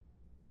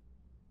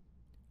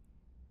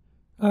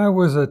I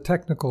was a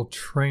technical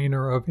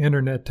trainer of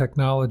internet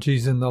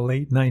technologies in the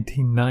late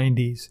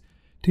 1990s,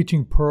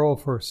 teaching Perl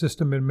for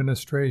system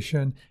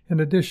administration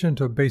in addition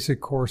to basic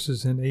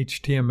courses in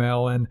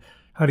HTML and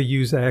how to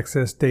use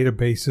Access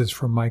databases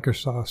from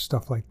Microsoft,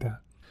 stuff like that.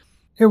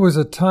 It was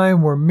a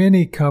time where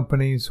many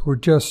companies were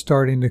just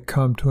starting to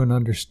come to an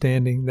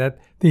understanding that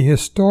the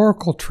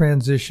historical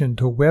transition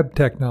to web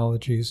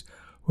technologies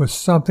was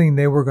something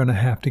they were going to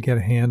have to get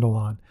a handle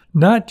on,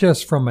 not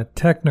just from a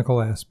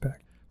technical aspect,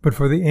 but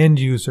for the end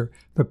user,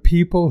 the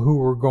people who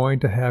were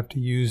going to have to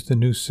use the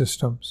new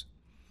systems.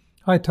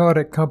 I taught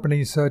at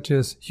companies such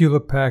as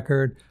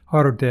Hewlett-Packard,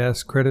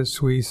 Autodesk, Credit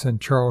Suisse, and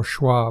Charles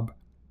Schwab.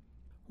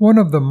 One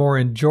of the more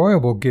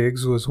enjoyable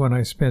gigs was when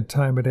I spent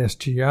time at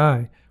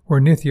SGI, where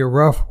Nithya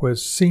Ruff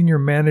was Senior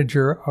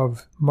Manager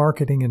of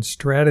Marketing and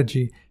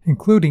Strategy,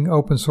 including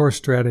open source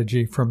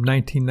strategy from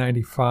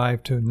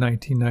 1995 to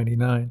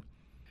 1999.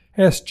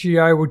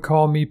 SGI would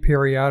call me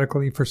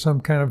periodically for some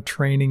kind of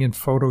training in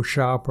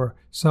Photoshop or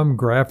some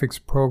graphics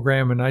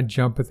program, and I'd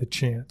jump at the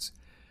chance.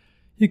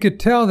 You could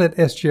tell that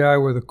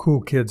SGI were the cool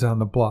kids on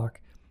the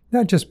block,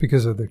 not just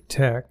because of their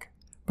tech,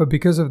 but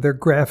because of their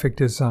graphic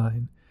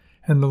design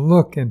and the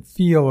look and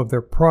feel of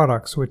their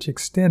products, which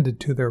extended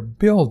to their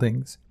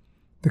buildings.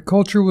 The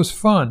culture was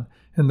fun,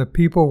 and the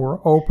people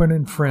were open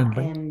and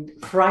friendly. And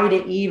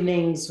Friday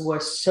evenings were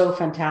so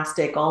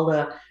fantastic. All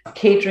the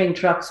catering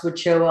trucks would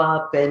show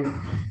up,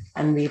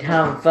 and we'd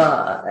have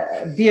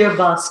beer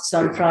busks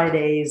on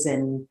Fridays,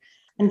 and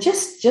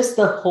just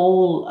the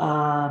whole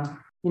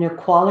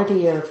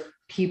quality of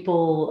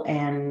people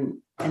and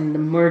the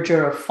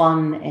merger of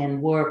fun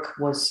and work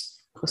was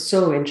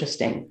so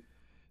interesting.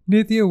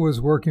 Nithya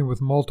was working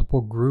with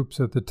multiple groups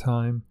at the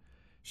time.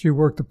 She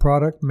worked the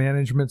product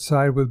management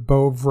side with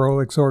Bo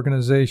Vrolik's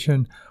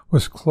organization,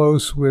 was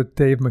close with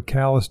Dave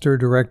McAllister,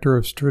 Director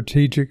of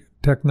Strategic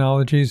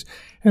Technologies,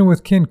 and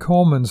with Ken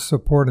Coleman's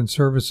Support and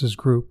Services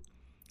Group.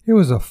 It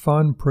was a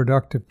fun,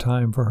 productive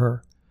time for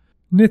her.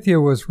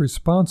 Nithya was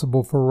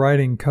responsible for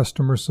writing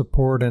customer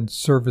support and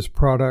service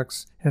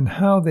products and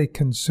how they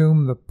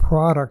consume the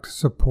product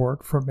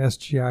support from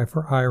SGI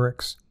for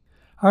IRIX.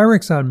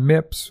 IRIX on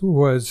MIPS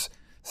was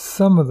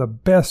some of the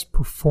best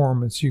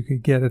performance you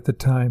could get at the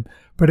time,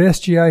 but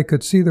SGI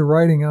could see the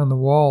writing on the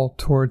wall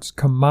towards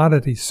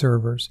commodity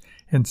servers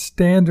and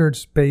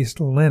standards-based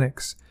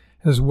Linux,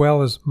 as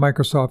well as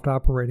Microsoft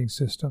operating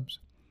systems.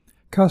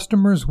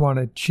 Customers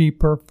wanted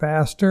cheaper,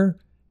 faster,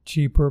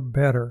 cheaper,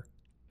 better.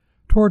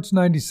 Towards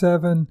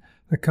 97,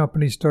 the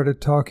company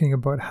started talking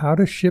about how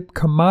to ship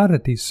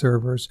commodity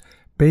servers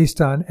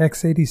based on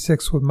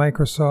x86 with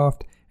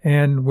Microsoft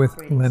and with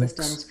Linux.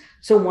 Systems.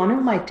 So one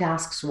of my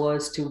tasks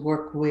was to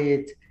work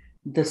with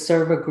the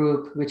server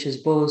group, which is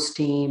Bo's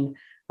team,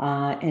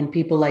 and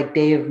people like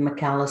Dave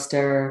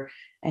McAllister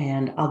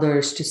and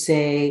others to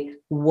say,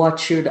 what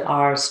should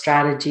our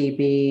strategy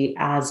be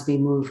as we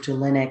move to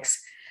Linux?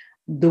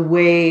 The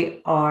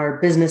way our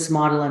business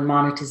model and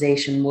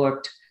monetization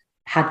worked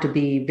had to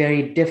be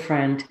very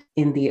different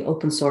in the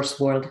open source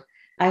world.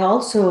 I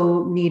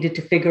also needed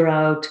to figure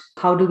out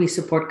how do we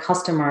support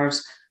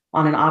customers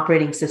on an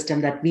operating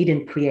system that we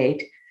didn't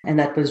create and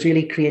that was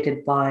really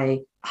created by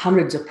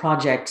hundreds of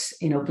projects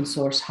in open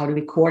source. How do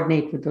we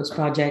coordinate with those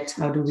projects?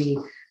 How do we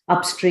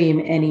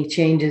upstream any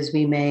changes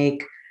we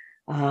make?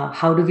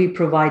 How do we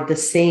provide the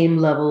same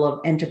level of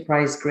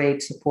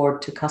enterprise-grade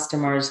support to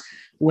customers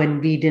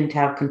when we didn't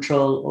have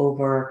control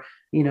over,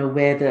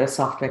 where the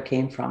software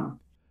came from?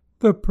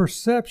 The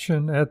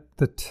perception at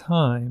the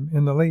time,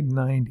 in the late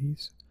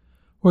 90s,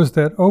 was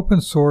that open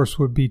source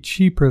would be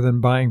cheaper than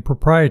buying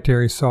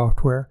proprietary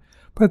software,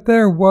 but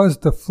there was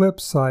the flip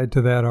side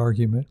to that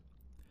argument.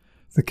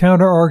 The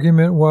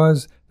counter-argument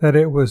was that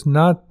it was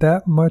not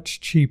that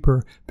much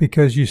cheaper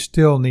because you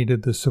still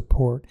needed the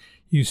support.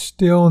 You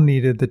still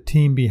needed the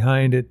team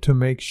behind it to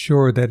make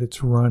sure that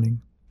it's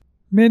running.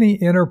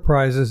 Many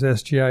enterprises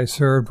SGI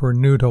served were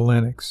new to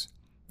Linux.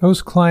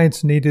 Those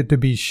clients needed to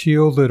be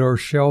shielded or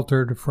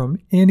sheltered from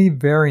any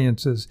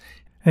variances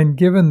and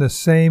given the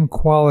same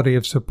quality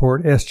of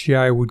support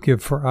SGI would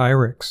give for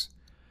IRIX.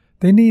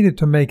 They needed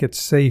to make it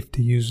safe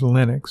to use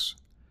Linux.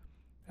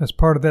 As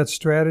part of that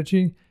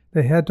strategy,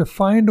 they had to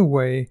find a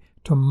way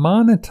to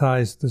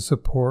monetize the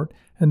support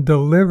and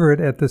deliver it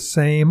at the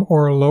same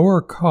or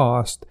lower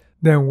cost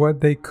than what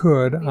they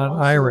could on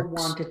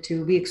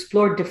IRIX. We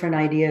explored different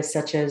ideas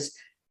such as,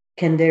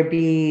 can there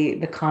be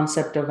the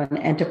concept of an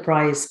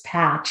enterprise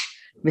patch,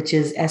 which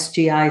is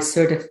SGI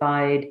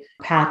certified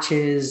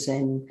patches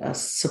and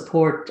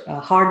support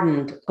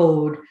hardened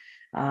code,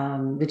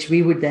 which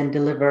we would then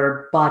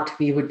deliver, but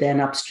we would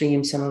then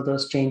upstream some of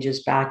those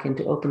changes back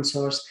into open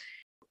source.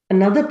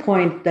 Another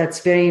point that's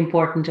very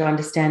important to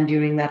understand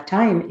during that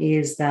time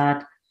is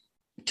that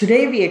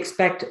today we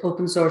expect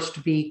open source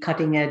to be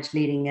cutting edge,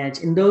 leading edge.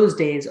 In those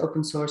days,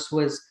 open source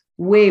was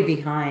way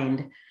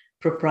behind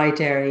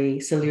proprietary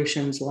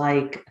solutions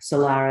like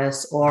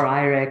Solaris or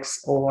IRIX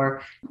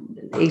or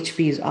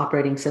HP's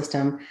operating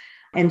system.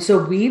 And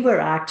so we were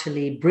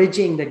actually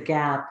bridging the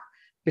gap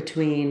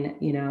between,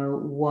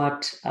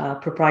 what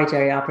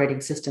proprietary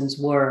operating systems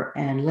were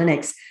and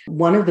Linux.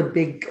 One of the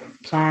big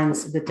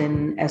plans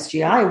within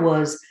SGI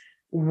was,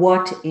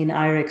 what in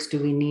IRIX do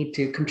we need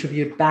to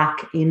contribute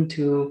back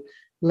into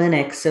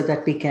Linux so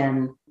that we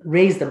can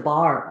raise the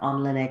bar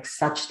on Linux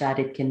such that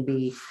it can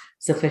be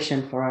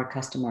sufficient for our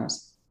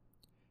customers.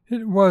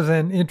 It was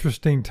an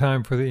interesting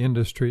time for the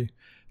industry,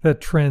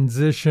 that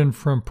transition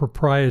from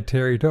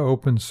proprietary to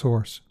open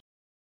source.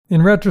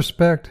 In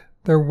retrospect,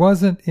 there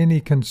wasn't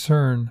any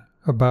concern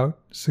about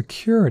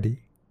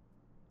security.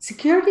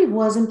 Security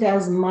wasn't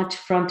as much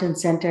front and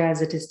center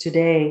as it is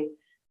today.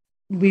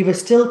 We were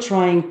still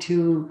trying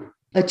to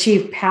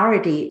achieve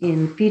parity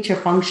in feature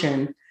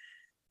function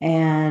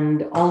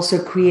and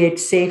also create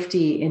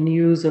safety in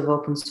use of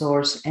open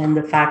source, and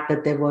the fact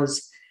that there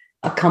was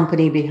a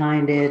company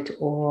behind it,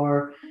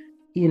 or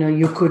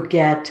you could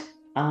get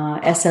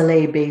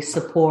SLA-based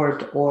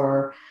support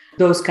or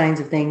those kinds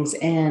of things.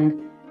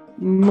 And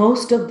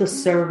most of the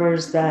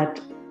servers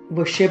that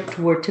were shipped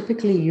were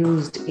typically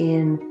used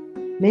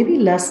in maybe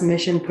less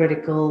mission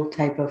critical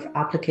type of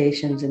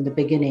applications in the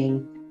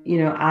beginning.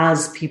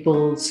 As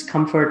people's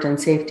comfort and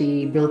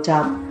safety built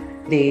up,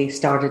 they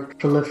started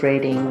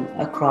proliferating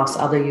across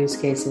other use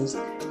cases.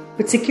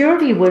 But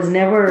security was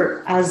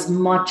never as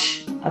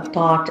much a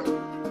thought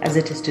as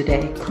it is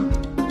today.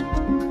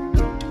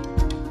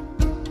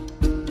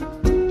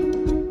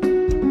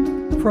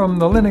 From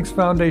the Linux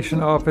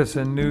Foundation office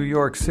in New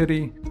York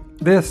City,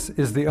 this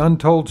is the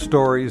Untold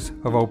Stories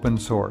of Open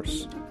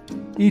Source.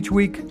 Each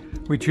week,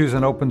 we choose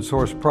an open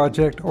source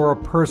project or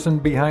a person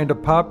behind a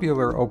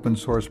popular open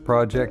source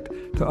project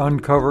to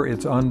uncover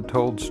its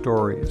untold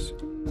stories.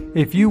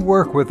 If you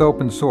work with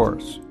open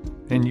source,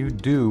 and you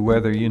do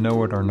whether you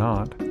know it or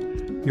not,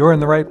 you're in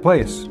the right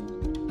place.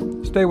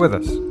 Stay with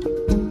us.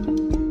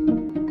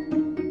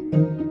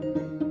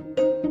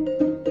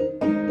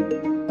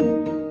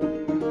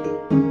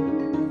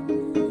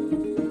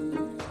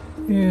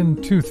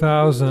 In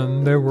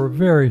 2000, there were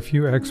very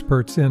few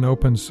experts in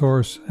open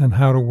source and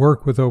how to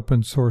work with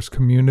open source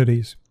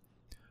communities.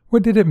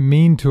 What did it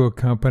mean to a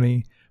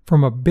company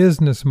from a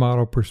business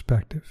model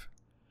perspective?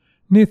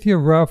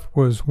 Nithya Ruff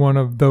was one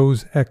of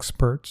those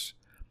experts.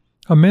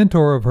 A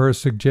mentor of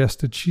hers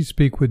suggested she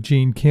speak with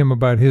Gene Kim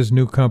about his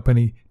new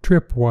company,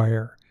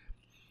 Tripwire.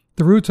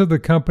 The roots of the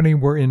company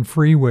were in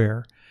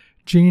freeware.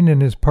 Gene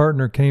and his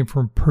partner came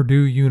from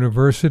Purdue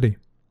University.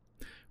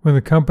 When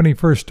the company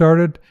first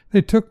started,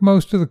 they took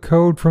most of the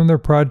code from their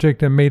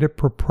project and made it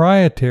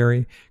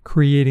proprietary,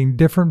 creating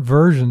different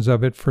versions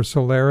of it for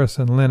Solaris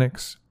and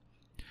Linux.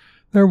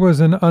 There was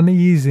an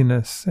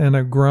uneasiness and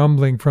a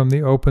grumbling from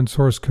the open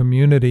source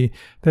community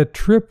that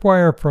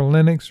Tripwire for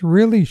Linux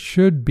really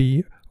should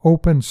be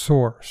open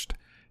sourced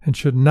and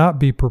should not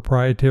be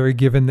proprietary,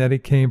 given that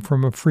it came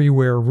from a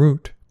freeware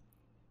root.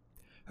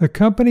 The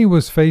company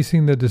was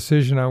facing the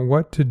decision on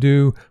what to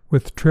do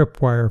with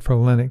Tripwire for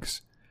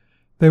Linux.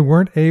 They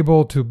weren't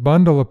able to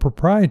bundle a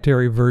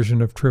proprietary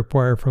version of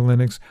Tripwire for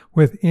Linux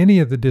with any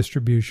of the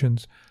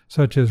distributions,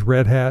 such as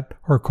Red Hat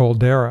or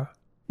Caldera.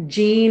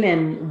 Gene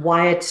and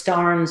Wyatt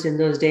Starnes in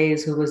those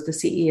days, who was the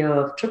CEO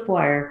of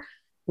Tripwire,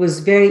 was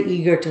very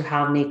eager to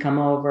have me come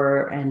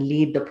over and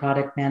lead the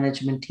product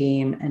management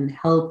team and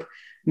help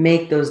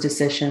make those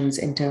decisions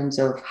in terms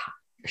of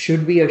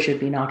should we or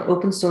should we not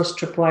open source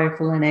Tripwire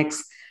for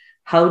Linux?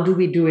 How do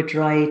we do it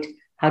right?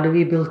 How do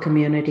we build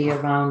community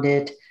around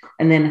it?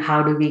 And then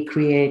how do we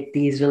create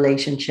these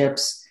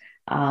relationships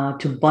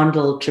to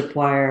bundle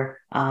Tripwire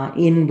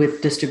in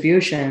with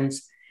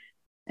distributions?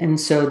 And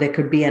so there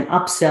could be an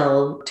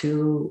upsell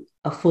to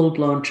a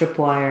full-blown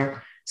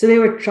Tripwire. So they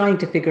were trying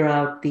to figure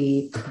out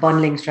the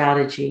bundling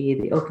strategy,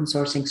 the open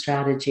sourcing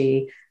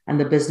strategy, and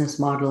the business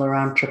model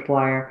around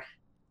Tripwire.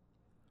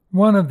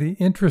 One of the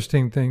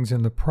interesting things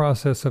in the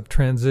process of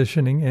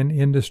transitioning an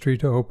industry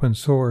to open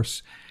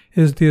source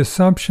is the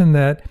assumption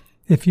that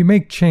if you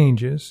make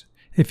changes,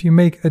 if you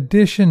make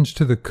additions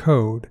to the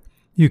code,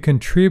 you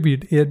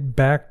contribute it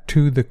back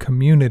to the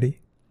community.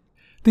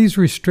 These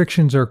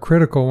restrictions are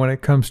critical when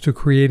it comes to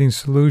creating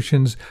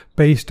solutions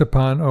based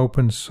upon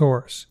open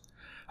source.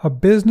 A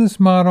business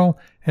model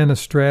and a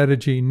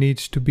strategy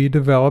needs to be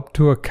developed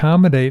to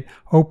accommodate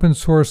open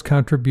source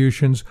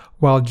contributions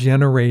while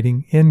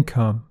generating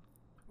income.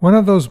 One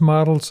of those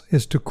models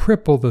is to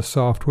cripple the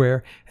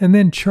software and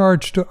then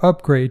charge to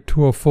upgrade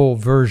to a full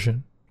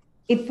version.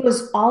 It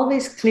was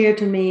always clear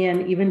to me,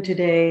 and even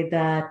today,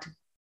 that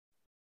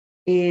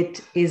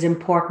it is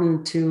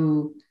important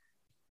to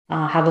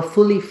have a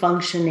fully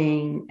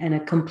functioning and a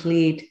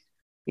complete,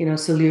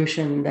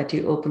 solution that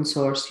you open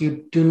source.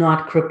 You do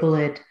not cripple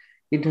it.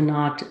 You do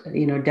not,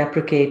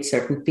 deprecate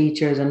certain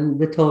features and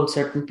withhold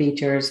certain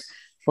features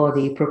for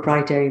the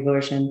proprietary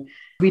version.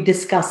 We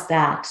discussed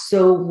that.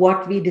 So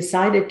what we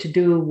decided to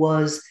do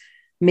was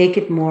make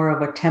it more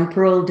of a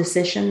temporal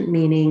decision,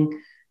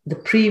 meaning the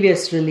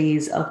previous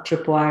release of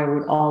Tripwire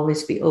would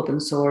always be open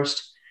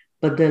sourced,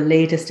 but the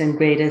latest and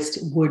greatest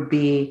would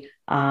be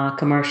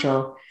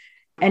commercial.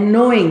 And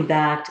knowing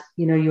that,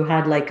 you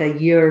had like a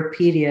year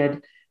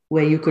period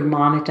where you could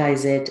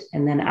monetize it.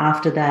 And then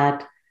after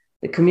that,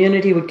 the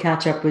community would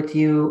catch up with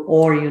you,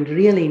 or you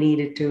really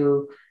needed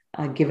to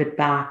give it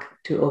back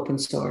to open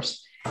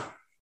source.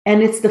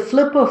 And it's the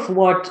flip of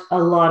what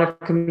a lot of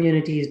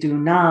communities do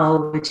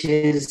now, which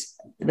is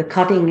the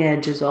cutting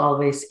edge is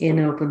always in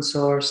open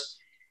source.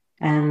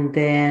 And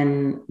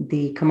then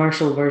the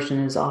commercial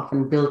version is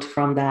often built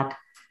from that.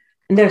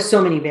 And there's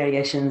so many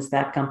variations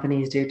that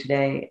companies do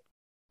today.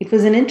 It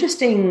was an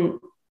interesting,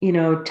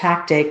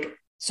 tactic.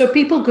 So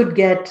people could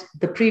get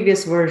the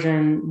previous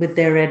version with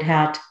their Red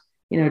Hat,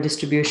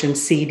 distribution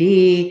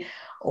CD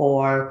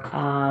or,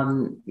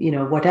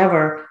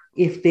 whatever.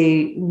 If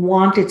they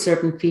wanted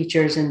certain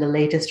features in the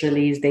latest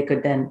release, they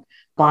could then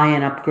buy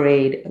an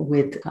upgrade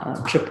with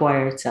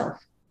Tripwire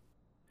itself.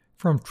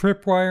 From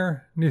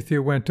Tripwire,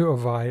 Nithya went to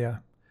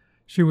Avaya.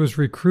 She was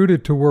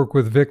recruited to work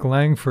with Vic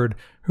Langford,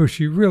 who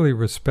she really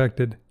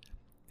respected.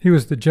 He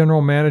was the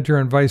general manager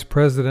and vice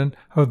president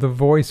of the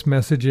Voice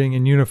Messaging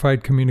and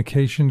Unified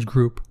Communications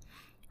Group.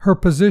 Her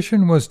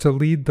position was to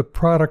lead the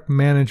product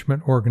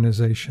management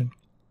organization.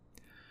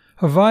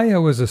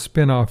 Avaya was a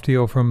spin-off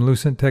deal from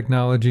Lucent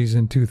Technologies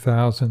in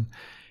 2000.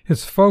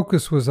 Its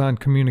focus was on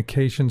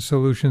communication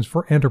solutions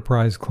for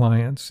enterprise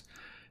clients.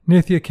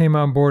 Nithya came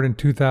on board in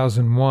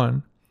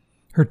 2001.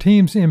 Her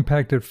teams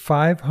impacted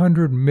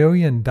 $500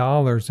 million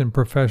in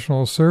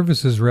professional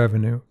services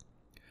revenue.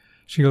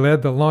 She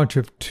led the launch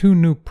of 2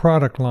 new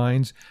product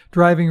lines,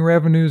 driving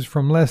revenues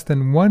from less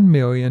than $1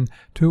 million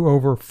to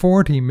over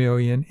 $40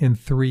 million in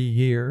 3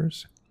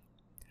 years.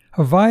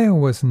 Avaya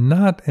was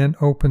not an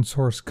open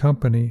source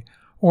company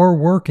or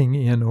working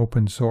in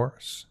open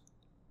source.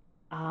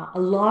 A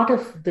lot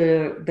of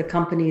the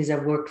companies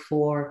I've worked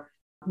for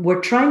were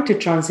trying to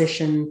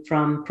transition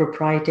from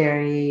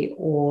proprietary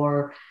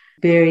or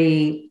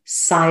very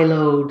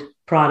siloed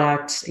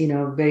products,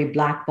 very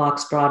black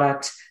box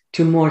products,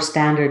 to more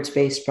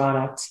standards-based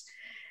products.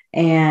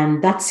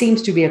 And that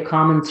seems to be a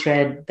common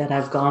thread that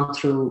I've gone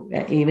through,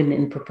 even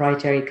in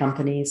proprietary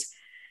companies.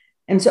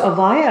 And so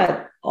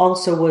Avaya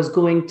also was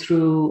going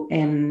through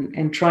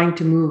and trying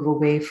to move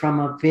away from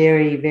a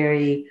very,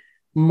 very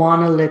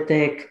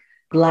monolithic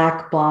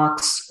black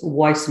box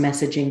voice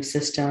messaging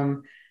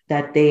system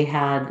that they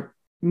had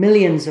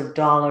millions of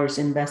dollars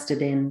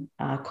invested in,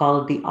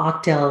 called the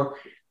Octel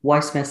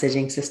voice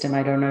messaging system.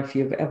 I don't know if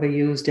you've ever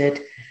used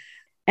it.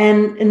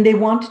 And they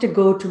wanted to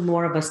go to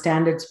more of a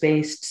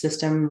standards-based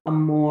system, a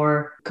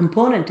more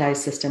componentized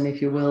system,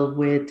 if you will,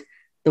 with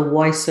the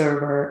voice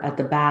server at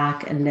the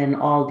back, and then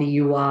all the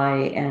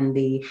UI and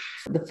the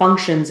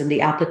functions and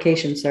the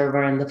application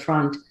server in the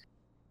front.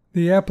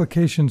 The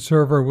application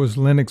server was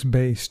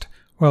Linux-based,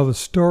 while the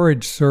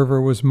storage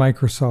server was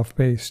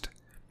Microsoft-based.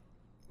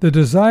 The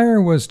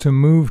desire was to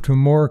move to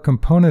more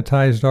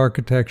componentized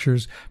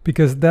architectures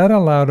because that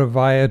allowed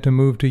Avaya to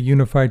move to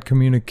unified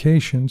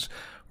communications,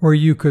 where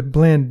you could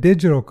blend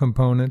digital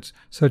components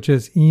such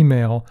as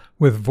email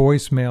with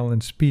voicemail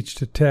and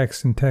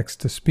speech-to-text and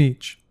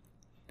text-to-speech.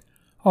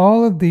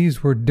 All of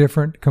these were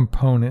different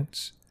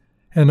components.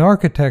 An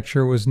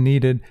architecture was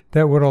needed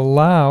that would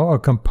allow a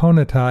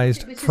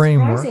componentized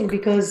framework. Surprising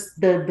because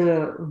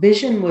the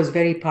vision was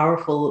very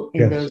powerful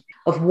in those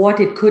of what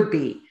it could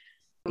be.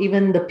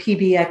 Even the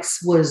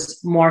PBX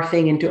was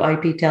morphing into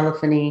IP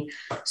telephony.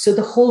 So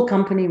the whole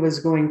company was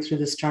going through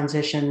this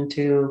transition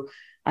to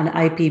an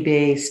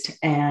IP-based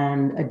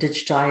and a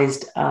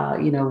digitized,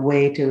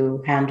 way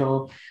to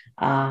handle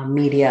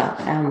media.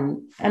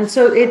 And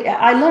so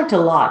I learned a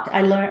lot.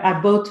 I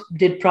both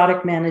did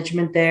product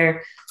management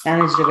there,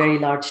 managed a very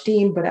large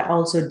team, but I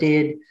also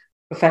did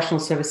professional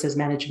services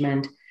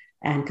management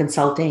and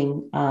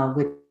consulting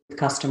with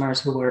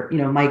customers who were,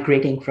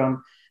 migrating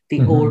from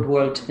the old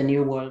world to the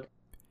new world.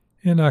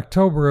 In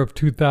October of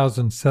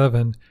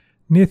 2007,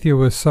 Nithya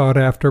was sought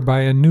after by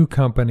a new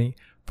company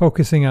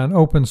focusing on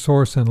open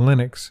source and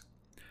Linux.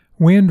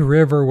 Wind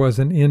River was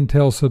an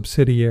Intel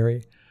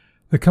subsidiary.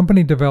 The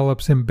company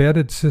develops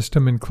embedded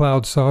system and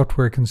cloud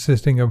software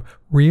consisting of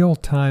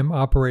real-time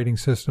operating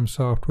system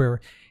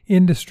software,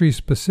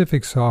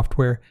 industry-specific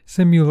software,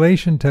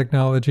 simulation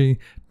technology,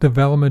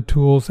 development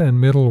tools, and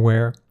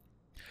middleware.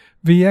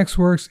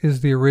 VxWorks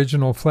is the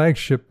original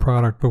flagship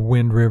product of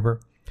Wind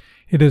River.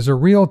 It is a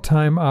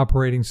real-time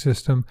operating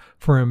system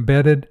for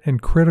embedded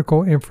and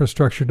critical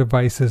infrastructure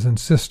devices and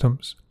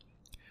systems.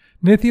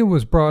 Nithya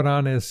was brought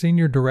on as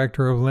Senior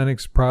Director of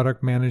Linux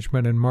Product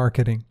Management and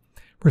Marketing,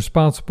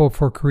 responsible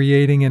for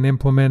creating and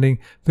implementing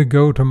the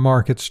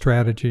go-to-market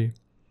strategy.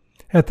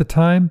 At the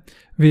time,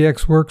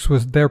 VxWorks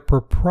was their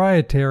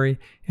proprietary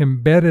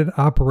embedded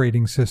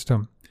operating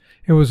system.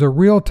 It was a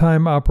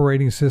real-time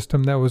operating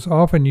system that was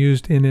often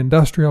used in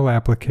industrial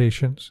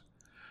applications.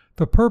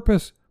 The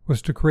purpose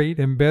was to create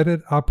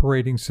embedded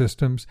operating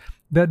systems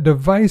that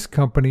device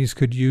companies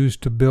could use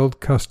to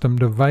build custom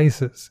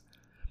devices.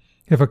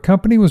 If a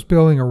company was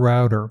building a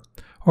router,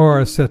 or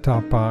a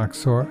set-top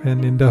box, or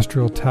an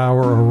industrial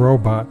tower or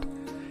robot,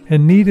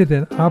 and needed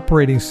an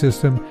operating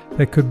system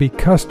that could be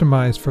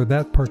customized for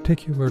that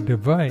particular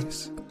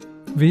device,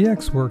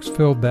 VxWorks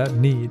filled that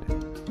need.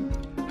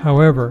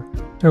 However,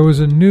 There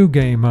was a new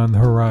game on the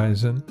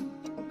horizon.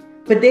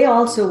 But they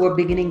also were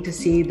beginning to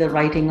see the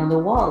writing on the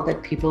wall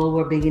that people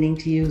were beginning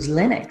to use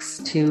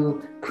Linux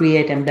to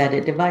create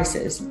embedded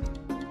devices.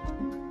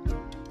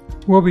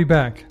 We'll be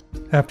back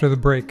after the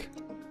break.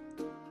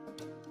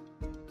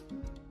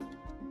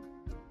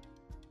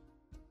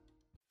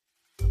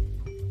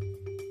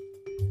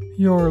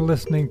 You're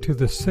listening to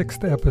the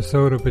 6th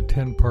episode of a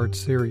 10-part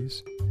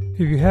series. If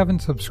you haven't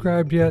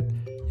subscribed yet,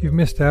 you've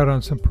missed out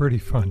on some pretty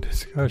fun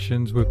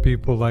discussions with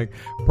people like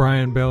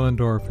Brian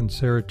Bellendorf and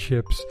Sarah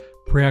Chips,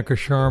 Priyanka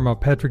Sharma,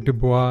 Patrick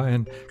Dubois,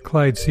 and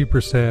Clyde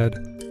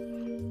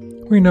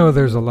Seepersad. We know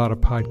there's a lot of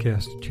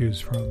podcasts to choose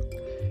from.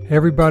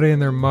 Everybody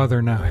and their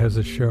mother now has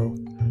a show.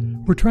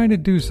 We're trying to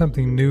do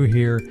something new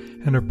here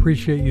and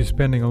appreciate you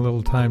spending a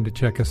little time to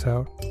check us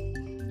out.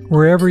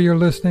 Wherever you're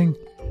listening,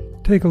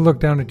 take a look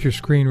down at your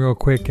screen real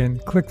quick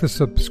and click the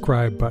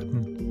subscribe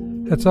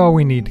button. That's all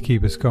we need to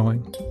keep us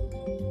going.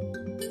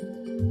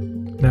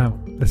 Now,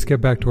 let's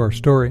get back to our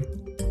story.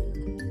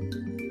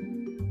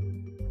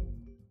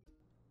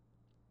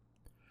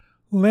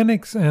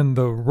 Linux and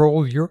the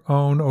Roll Your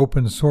Own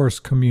open source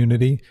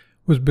community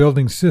was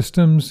building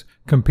systems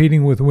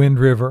competing with Wind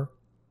River.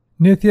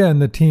 Nithya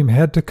and the team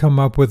had to come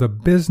up with a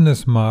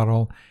business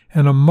model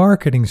and a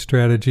marketing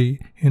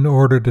strategy in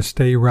order to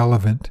stay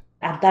relevant.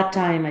 At that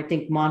time, I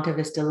think Monte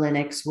Vista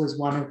Linux was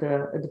one of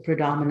the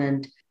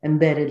predominant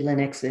embedded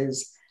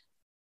Linuxes.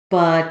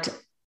 But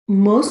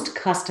most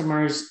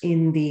customers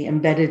in the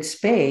embedded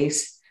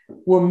space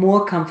were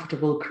more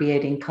comfortable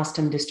creating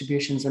custom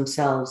distributions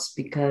themselves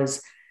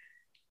because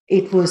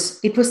it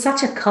was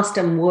such a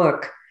custom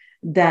work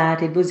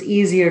that it was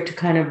easier to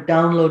kind of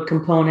download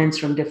components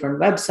from different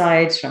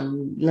websites,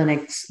 from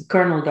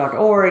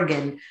linuxkernel.org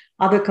and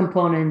other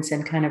components,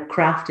 and kind of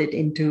craft it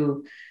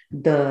into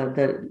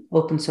the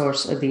open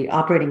source or the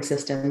operating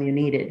system you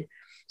needed.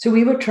 So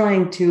we were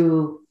trying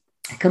to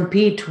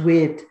compete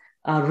with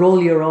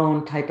roll your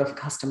own type of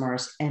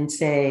customers and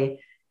say,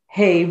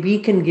 hey, we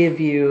can give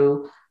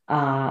you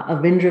a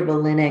Wind River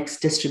Linux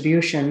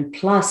distribution,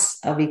 plus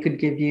we could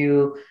give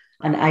you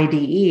an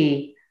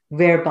IDE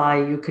whereby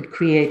you could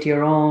create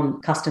your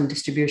own custom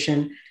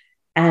distribution,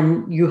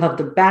 and you have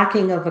the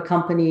backing of a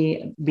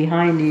company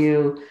behind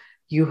you.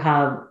 You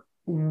have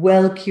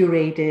well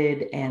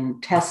curated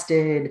and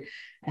tested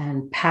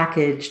and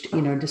packaged,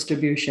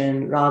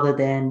 distribution, rather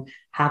than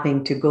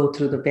having to go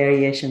through the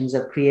variations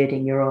of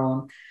creating your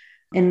own.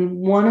 And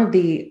one of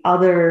the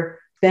other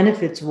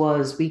benefits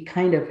was we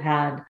kind of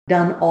had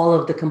done all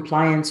of the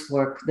compliance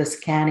work, the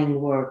scanning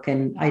work,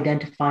 and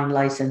identifying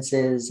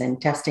licenses and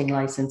testing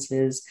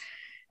licenses,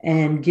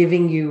 and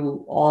giving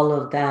you all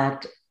of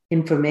that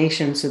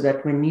information so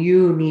that when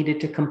you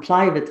needed to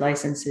comply with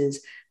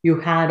licenses, you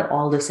had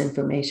all this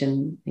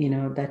information,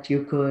 that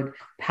you could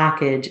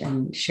package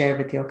and share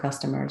with your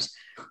customers.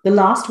 The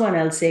last one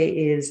I'll say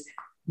is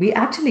we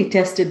actually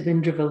tested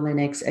Wind River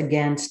Linux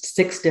against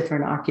 6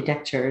 different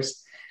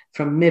architectures,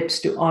 from MIPS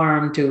to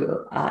ARM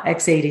to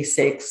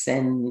x86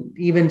 and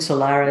even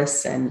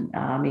Solaris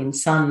and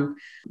Sun,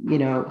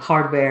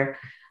 hardware.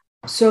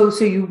 So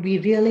we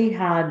really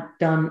had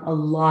done a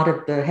lot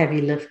of the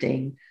heavy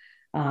lifting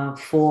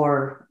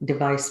for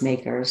device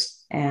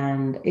makers,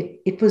 and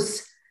it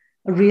was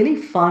a really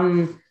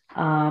fun.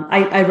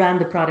 I ran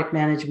the product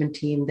management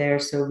team there,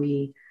 so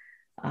we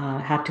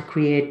had to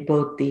create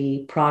both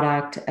the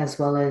product as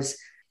well as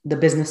the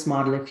business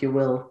model, if you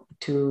will,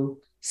 to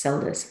sell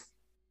this.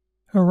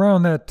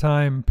 Around that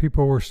time,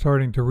 people were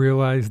starting to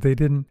realize they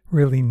didn't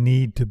really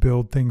need to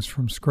build things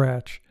from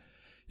scratch.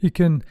 You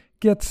can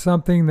get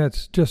something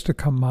that's just a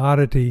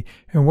commodity,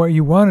 and what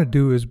you want to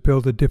do is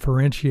build a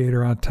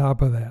differentiator on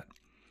top of that.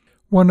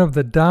 One of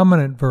the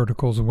dominant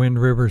verticals Wind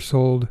River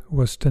sold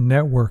was to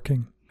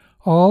networking.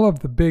 All of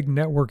the big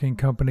networking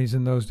companies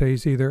in those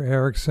days, either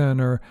Ericsson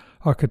or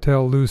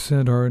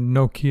Alcatel-Lucent or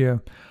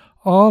Nokia,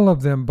 all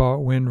of them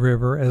bought Wind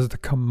River as the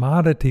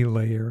commodity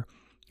layer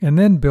and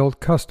then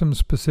built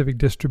custom-specific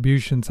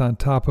distributions on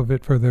top of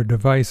it for their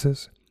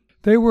devices.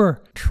 They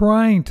were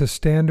trying to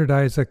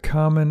standardize a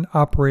common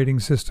operating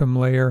system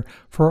layer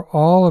for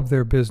all of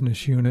their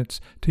business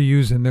units to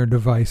use in their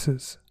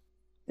devices.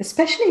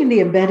 Especially in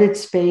the embedded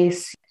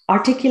space,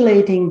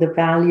 articulating the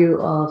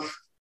value of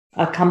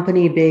a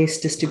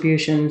company-based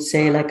distribution,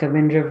 say like a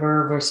Wind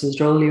River versus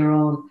Roll Your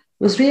Own,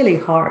 was really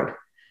hard.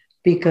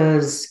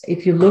 Because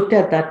if you looked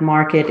at that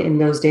market in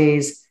those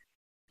days,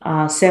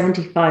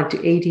 75 to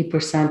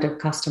 80% of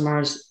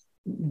customers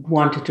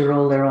wanted to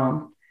roll their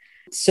own.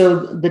 So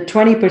the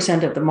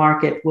 20% of the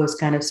market was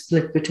kind of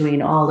split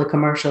between all the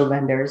commercial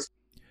vendors.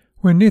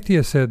 When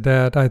Nithya said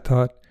that, I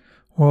thought,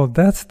 well,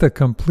 that's the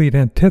complete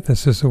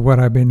antithesis of what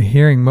I've been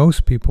hearing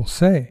most people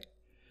say.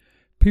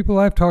 People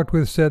I've talked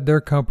with said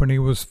their company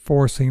was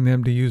forcing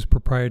them to use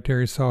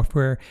proprietary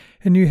software,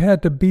 and you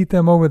had to beat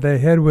them over the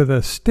head with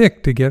a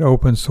stick to get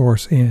open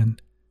source in.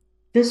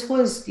 This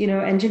was,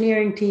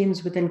 engineering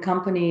teams within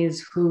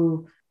companies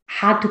who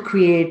had to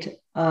create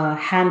a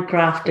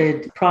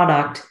handcrafted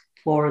product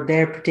for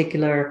their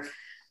particular,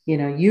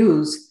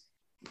 use.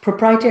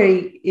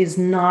 Proprietary is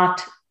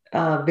not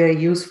very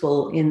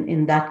useful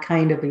in that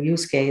kind of a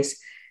use case.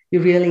 You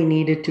really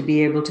needed to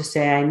be able to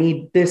say, I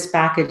need this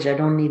package, I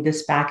don't need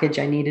this package,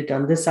 I need it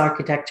on this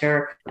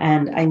architecture,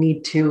 and I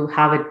need to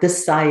have it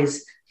this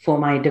size for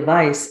my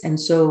device. And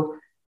so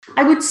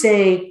I would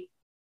say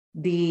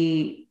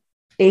the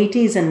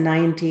 80s and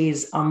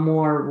 90s are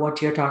more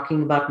what you're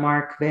talking about,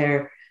 Mark,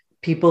 where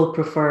people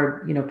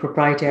preferred,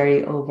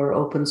 proprietary over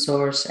open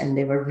source, and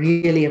they were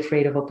really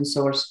afraid of open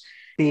source.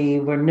 They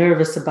were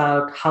nervous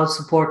about how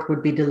support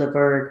would be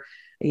delivered,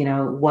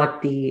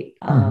 what the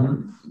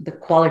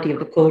quality of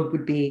the code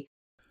would be.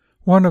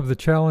 One of the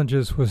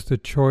challenges was the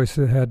choice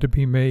that had to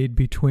be made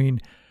between,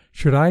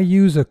 should I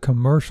use a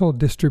commercial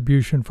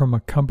distribution from a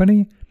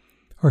company,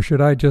 or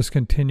should I just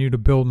continue to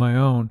build my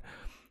own?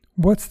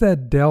 What's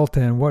that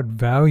delta and what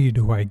value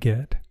do I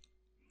get?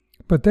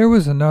 But there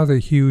was another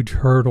huge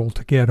hurdle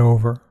to get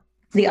over.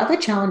 The other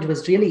challenge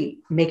was really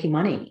making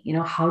money.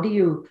 How do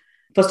you,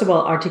 first of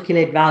all,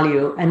 articulate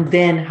value, and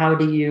then how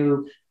do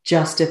you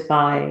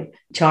justify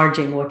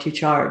charging what you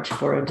charge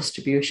for a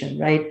distribution,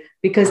 right?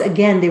 Because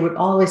again, they would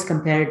always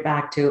compare it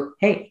back to,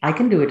 hey, I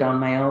can do it on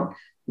my own.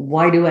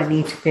 Why do I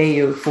need to pay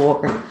you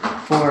for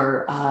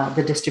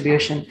the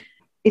distribution?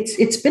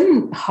 It's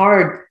been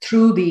hard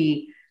through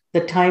the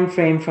time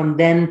frame from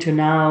then to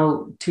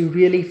now to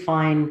really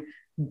find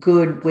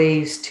good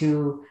ways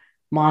to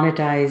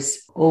monetize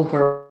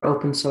over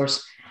open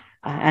source.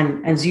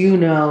 And as you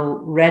know,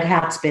 Red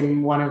Hat's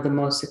been one of the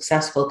most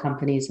successful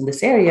companies in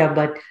this area,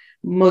 but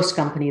most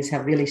companies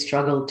have really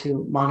struggled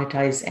to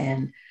monetize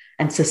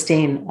and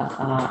sustain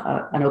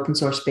an open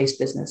source based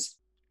business.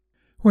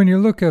 When you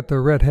look at the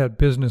Red Hat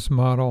business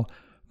model,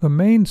 the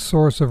main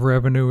source of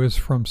revenue is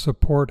from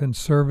support and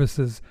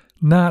services,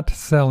 not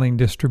selling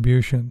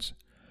distributions.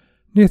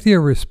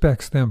 Nithya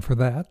respects them for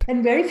that.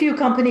 And very few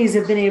companies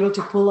have been able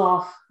to pull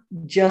off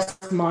just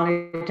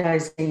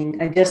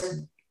monetizing and just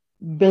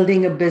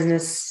building a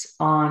business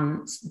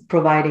on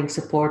providing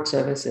support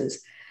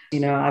services.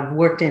 I've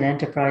worked in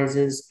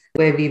enterprises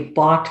where we've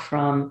bought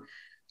from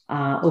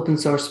open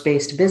source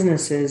based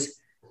businesses.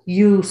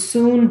 You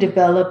soon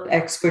develop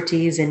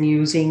expertise in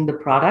using the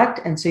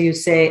product. And so you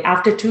say,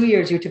 after 2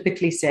 years, you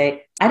typically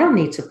say, I don't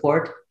need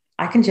support.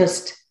 I can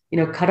just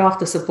cut off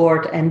the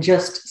support and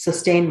just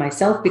sustain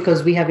myself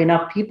because we have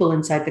enough people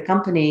inside the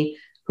company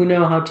who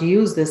know how to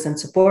use this and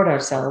support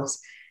ourselves.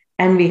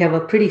 And we have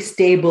a pretty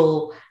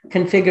stable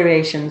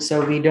configuration,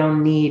 so we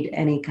don't need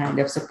any kind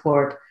of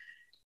support.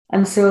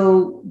 And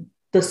so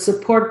the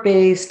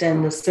support-based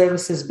and the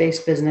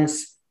services-based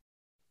business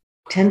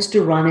tends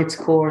to run its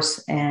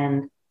course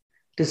and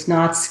does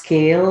not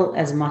scale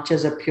as much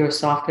as a pure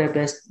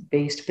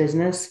software-based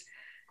business.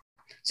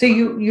 So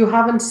you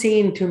haven't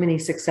seen too many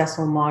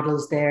successful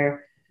models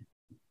there.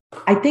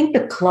 I think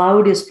the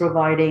cloud is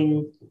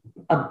providing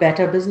a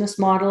better business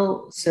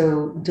model,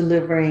 so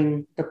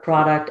delivering the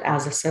product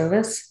as a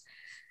service,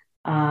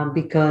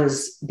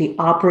 because the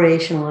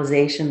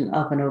operationalization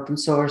of an open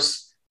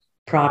source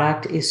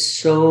product is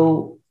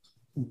so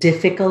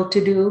difficult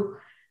to do,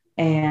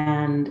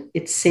 and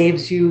it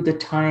saves you the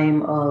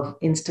time of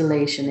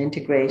installation,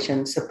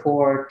 integration,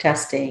 support,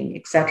 testing,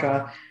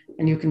 etc.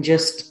 And you can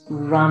just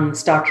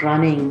start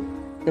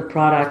running the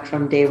product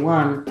from day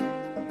one.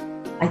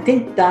 I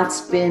think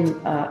that's been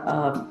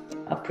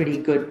a pretty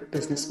good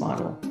business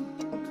model.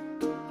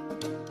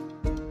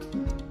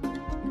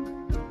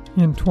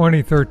 In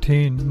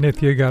 2013,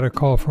 Nithya got a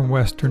call from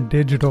Western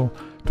Digital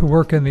to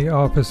work in the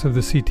office of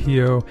the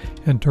CTO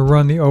and to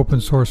run the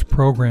open source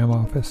program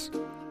office.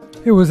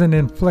 It was an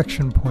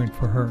inflection point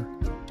for her.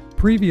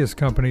 Previous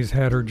companies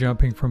had her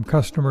jumping from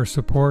customer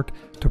support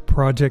to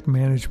project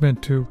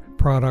management to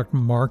product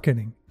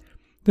marketing.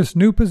 This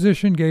new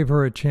position gave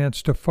her a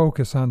chance to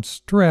focus on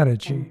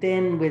strategy. And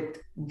then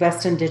with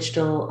Western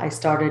Digital, I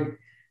started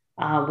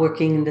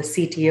working in the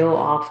CTO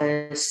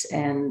office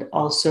and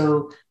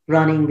also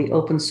running the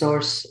open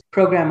source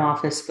program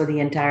office for the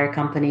entire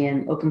company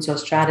and open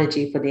source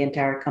strategy for the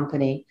entire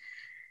company.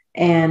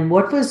 And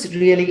what was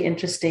really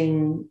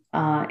interesting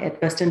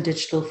at Western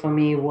Digital for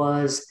me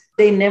was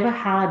they never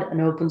had an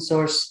open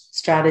source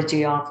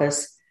strategy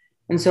office.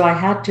 And so I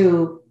had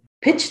to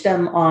pitch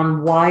them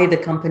on why the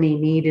company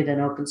needed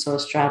an open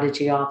source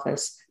strategy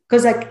office.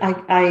 Because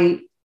I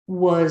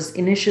was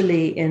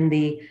initially in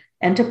the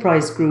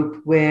enterprise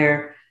group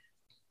where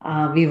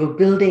we were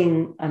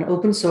building an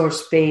open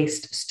source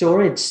based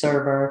storage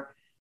server.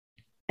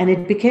 And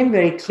it became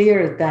very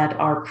clear that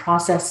our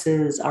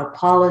processes, our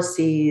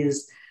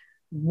policies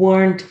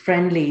weren't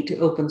friendly to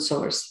open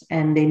source,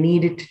 and they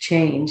needed to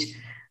change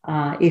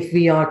if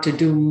we are to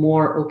do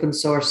more open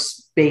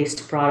source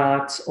based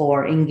products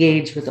or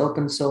engage with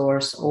open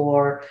source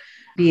or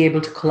be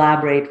able to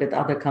collaborate with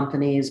other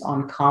companies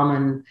on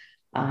common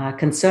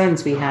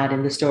concerns we had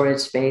in the storage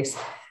space.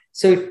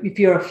 So if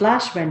you're a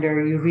flash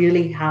vendor, you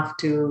really have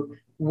to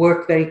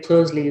work very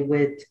closely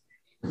with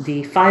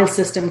the file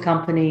system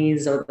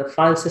companies or the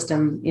file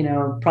system,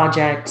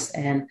 projects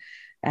and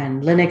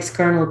Linux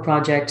kernel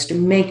projects to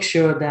make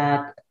sure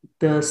that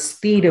the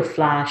speed of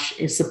Flash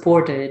is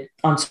supported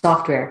on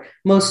software.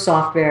 Most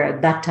software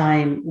at that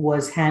time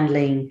was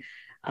handling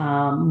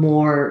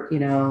more,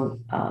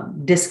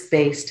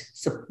 disk-based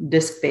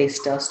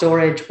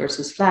storage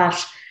versus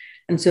Flash,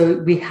 and so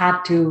we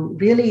had to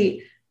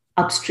really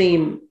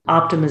upstream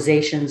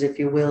optimizations, if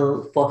you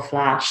will, for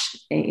Flash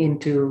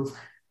into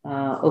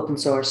open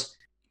source.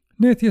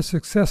 Nithya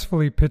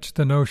successfully pitched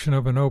the notion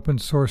of an open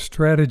source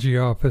strategy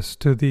office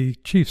to the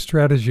chief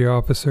strategy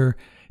officer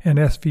and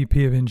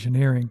SVP of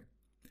engineering.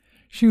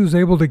 She was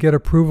able to get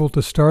approval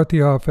to start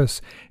the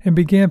office and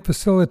began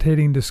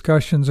facilitating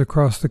discussions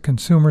across the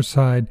consumer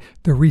side,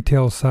 the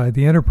retail side,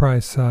 the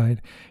enterprise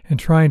side, and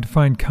trying to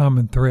find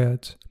common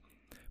threads.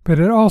 But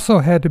it also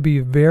had to be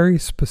a very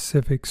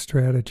specific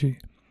strategy.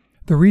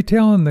 The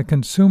retail and the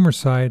consumer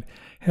side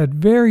had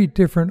very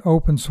different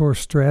open source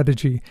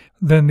strategy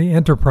than the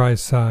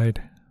enterprise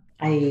side.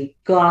 I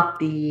got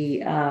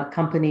the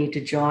company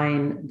to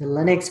join the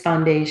Linux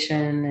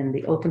Foundation and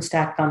the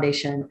OpenStack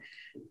Foundation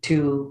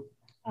to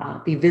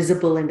be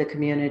visible in the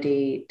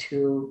community,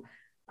 to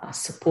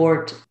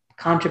support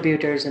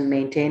contributors and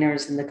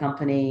maintainers in the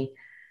company.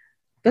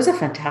 It was a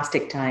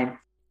fantastic time.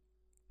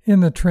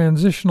 In the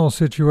transitional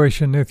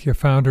situation Nithya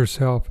found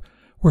herself,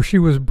 where she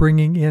was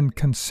bringing in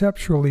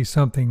conceptually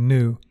something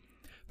new,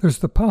 there's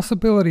the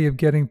possibility of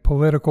getting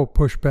political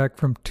pushback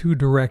from two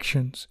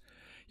directions.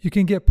 You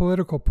can get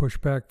political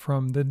pushback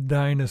from the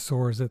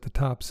dinosaurs at the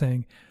top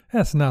saying,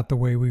 that's not the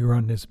way we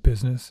run this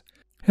business.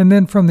 And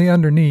then from the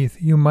underneath,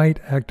 you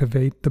might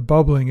activate the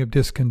bubbling of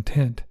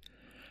discontent.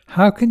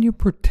 How can you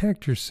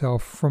protect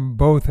yourself from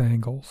both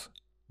angles?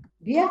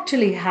 We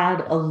actually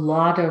had a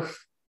lot of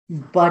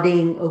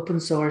budding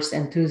open source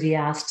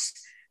enthusiasts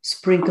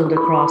sprinkled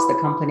across the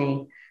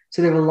company.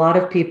 So there were a lot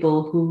of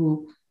people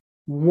who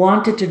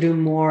wanted to do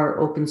more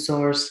open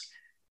source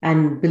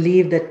and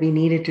believed that we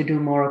needed to do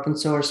more open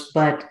source,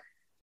 but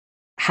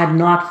had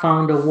not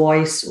found a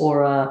voice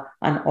or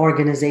an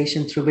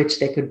organization through which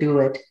they could do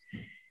it.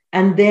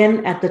 And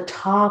then at the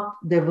top,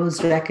 there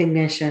was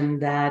recognition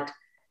that,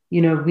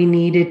 we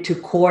needed to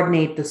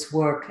coordinate this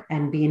work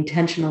and be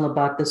intentional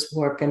about this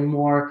work and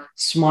more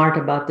smart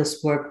about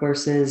this work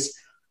versus,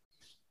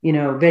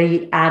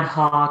 very ad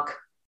hoc,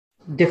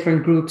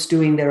 different groups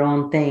doing their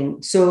own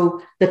thing.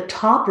 So the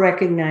top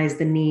recognized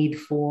the need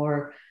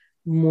for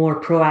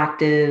more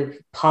proactive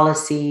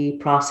policy,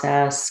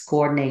 process,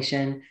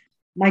 coordination.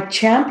 My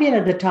champion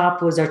at the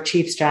top was our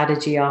chief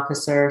strategy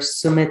officer,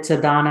 Sumit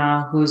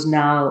Sadana, who's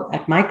now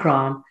at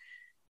Micron.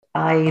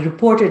 I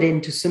reported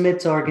into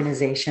Sumit's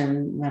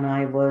organization when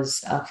I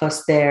was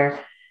first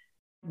there.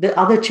 The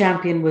other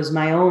champion was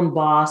my own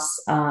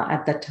boss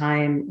at the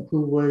time,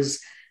 who was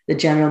the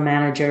general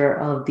manager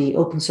of the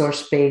open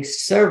source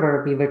based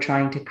server we were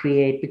trying to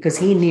create, because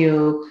he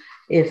knew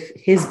if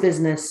his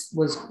business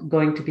was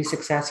going to be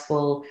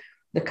successful,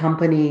 the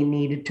company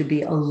needed to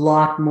be a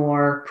lot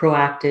more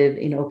proactive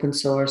in open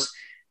source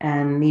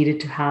and needed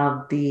to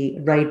have the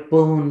right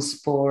bones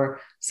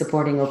for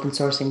supporting open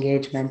source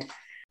engagement.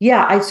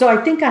 So I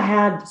think I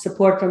had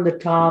support from the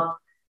top,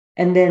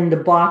 and then the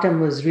bottom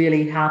was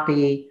really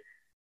happy.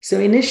 So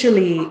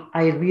initially,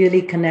 I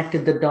really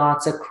connected the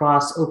dots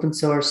across open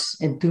source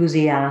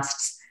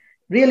enthusiasts,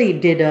 really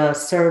did a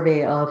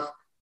survey of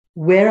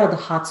where are the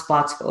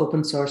hotspots for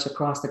open source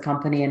across the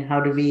company and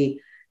how do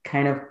we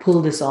kind of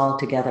pull this all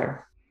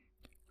together.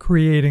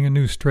 Creating a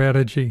new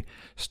strategy,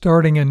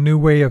 starting a new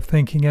way of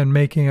thinking, and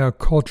making a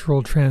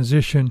cultural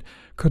transition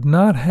could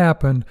not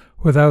happen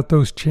without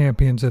those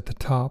champions at the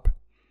top.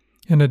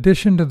 In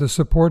addition to the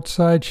support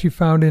side she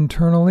found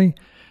internally,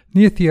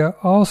 Nithya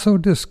also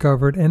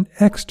discovered an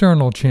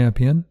external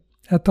champion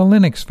at the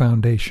Linux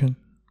Foundation.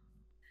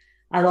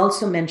 I'll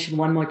also mention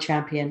one more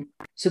champion.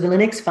 So the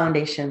Linux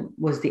Foundation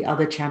was the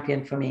other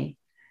champion for me.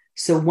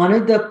 So one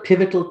of the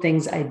pivotal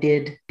things I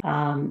did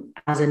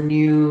as a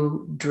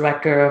new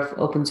director of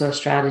open source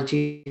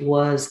strategy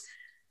was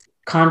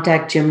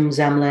contact Jim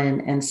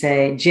Zemlin and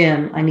say,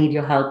 Jim, I need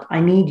your help.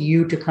 I need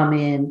you to come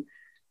in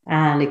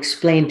and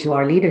explain to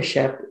our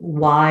leadership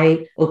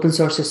why open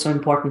source is so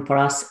important for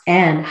us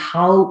and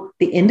how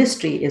the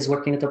industry is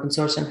working with open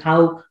source and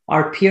how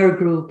our peer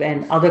group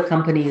and other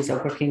companies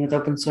are working with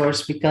open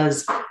source,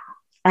 because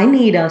I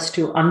need us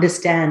to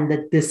understand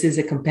that this is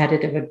a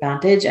competitive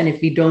advantage. And if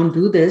we don't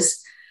do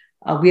this,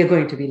 we are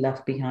going to be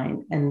left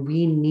behind, and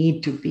we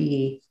need to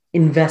be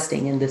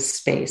investing in this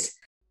space.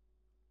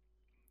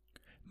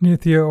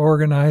 Nithya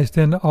organized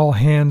an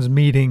all-hands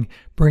meeting,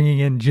 bringing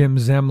in Jim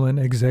Zemlin,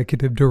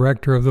 executive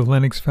director of the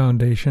Linux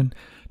Foundation,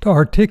 to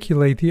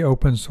articulate the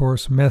open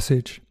source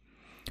message.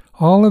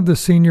 All of the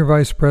senior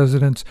vice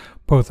presidents,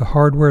 both the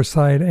hardware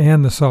side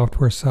and the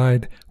software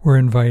side, were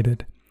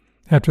invited.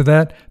 After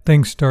that,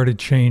 things started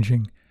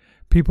changing.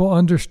 People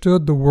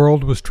understood the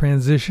world was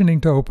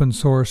transitioning to open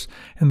source,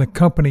 and the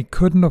company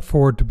couldn't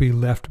afford to be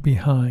left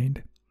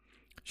behind.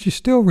 She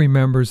still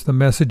remembers the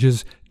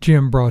messages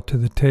Jim brought to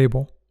the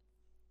table.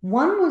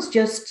 One was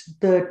just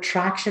the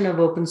traction of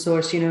open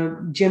source.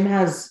 Jim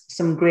has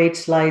some great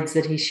slides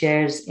that he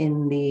shares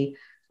in the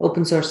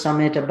Open Source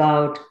Summit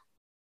about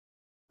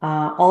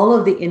all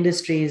of the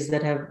industries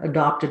that have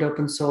adopted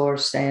open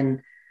source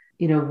and,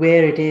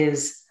 where it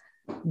is.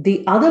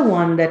 The other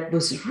one that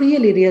was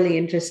really, really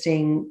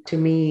interesting to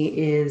me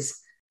is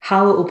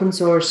how open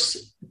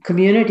source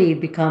community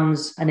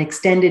becomes an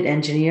extended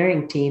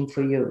engineering team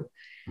for you,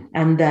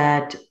 and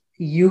that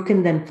you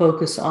can then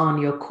focus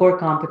on your core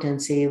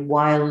competency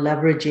while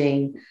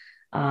leveraging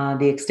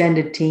the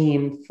extended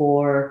team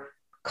for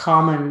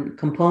common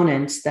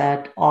components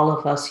that all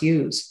of us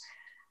use.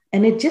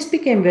 And it just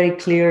became very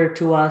clear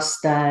to us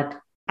that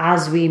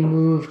as we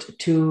moved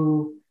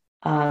to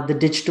the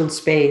digital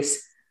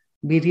space,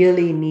 we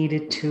really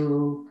needed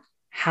to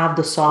have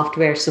the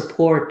software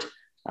support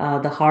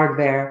the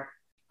hardware,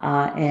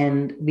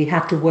 and we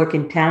had to work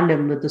in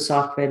tandem with the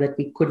software, that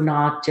we could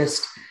not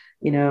just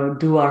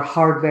do our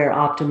hardware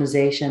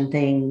optimization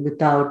thing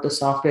without the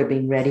software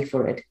being ready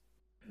for it.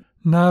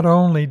 Not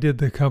only did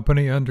the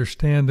company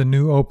understand the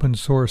new open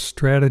source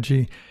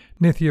strategy,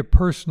 Nithya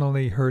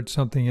personally heard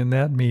something in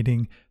that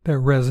meeting that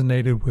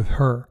resonated with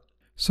her.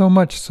 So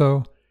much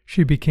so,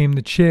 she became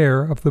the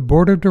chair of the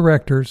board of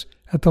directors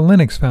at the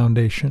Linux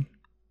Foundation.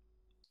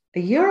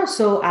 A year or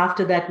so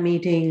after that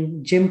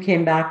meeting, Jim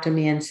came back to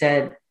me and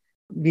said,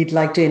 "We'd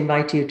like to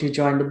invite you to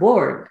join the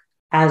board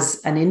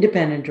as an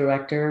independent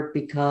director,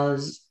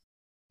 because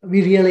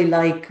we really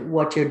like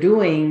what you're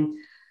doing,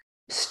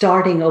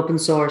 starting open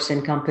source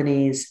in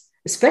companies,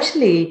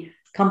 especially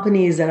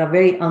companies that are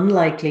very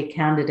unlikely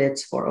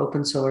candidates for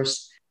open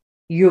source.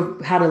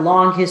 You've had a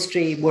long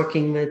history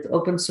working with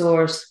open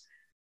source.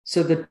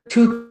 So the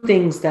two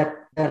things that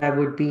I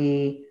would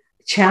be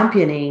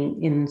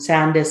championing in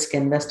SanDisk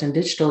and Western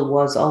Digital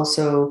was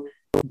also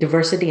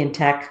diversity in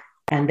tech,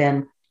 and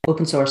then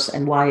open source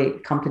and why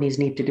companies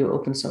need to do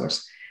open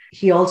source."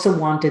 He also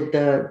wanted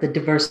the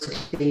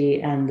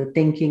diversity and the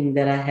thinking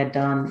that I had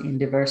done in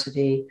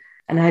diversity.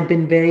 And I had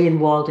been very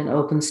involved in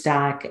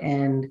OpenStack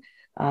and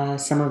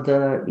some of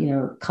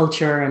the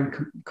culture and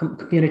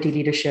community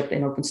leadership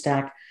in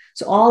OpenStack.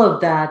 So all of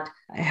that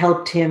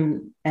helped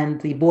him and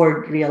the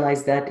board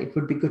realize that it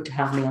would be good to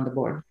have me on the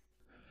board.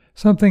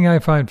 Something I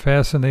find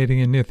fascinating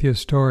in Nithya's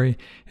story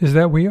is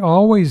that we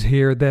always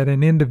hear that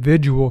an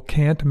individual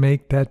can't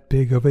make that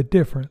big of a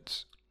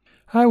difference.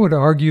 I would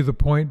argue the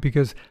point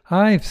because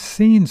I've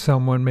seen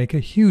someone make a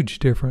huge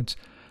difference,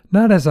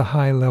 not as a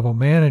high-level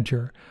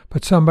manager,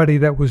 but somebody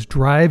that was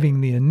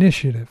driving the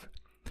initiative.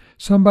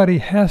 Somebody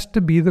has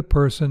to be the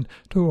person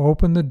to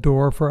open the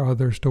door for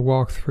others to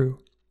walk through.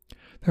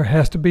 There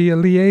has to be a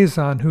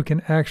liaison who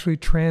can actually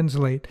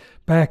translate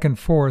back and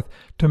forth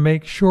to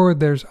make sure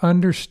there's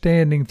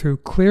understanding through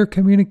clear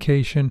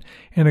communication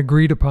and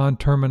agreed-upon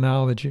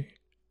terminology.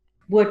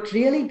 What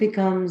really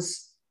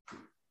becomes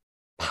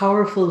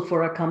powerful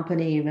for a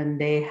company when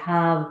they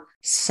have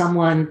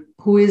someone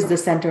who is the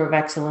center of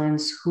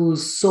excellence,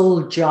 whose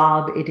sole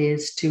job it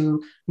is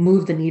to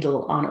move the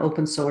needle on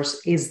open source,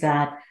 is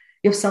that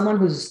you have someone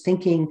who's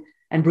thinking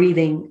and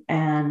breathing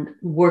and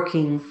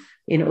working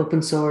in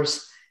open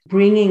source,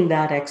 bringing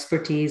that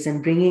expertise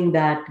and bringing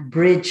that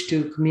bridge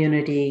to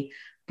community,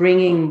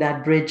 bringing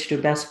that bridge to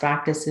best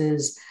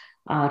practices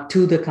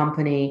to the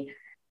company.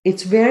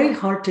 It's very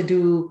hard to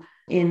do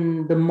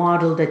in the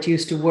model that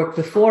used to work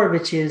before,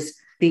 which is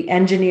the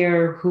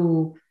engineer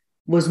who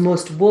was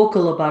most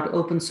vocal about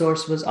open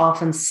source was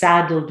often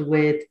saddled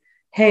with,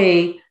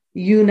 "Hey,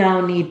 you now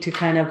need to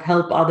kind of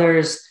help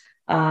others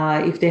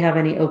if they have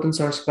any open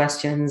source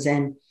questions,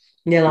 and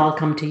they'll all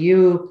come to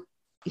you."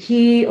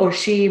 He or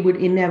she would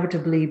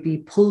inevitably be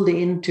pulled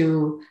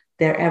into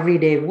their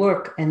everyday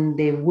work, and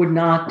they would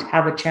not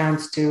have a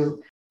chance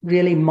to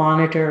really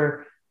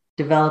monitor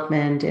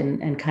development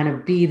and kind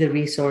of be the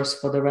resource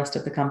for the rest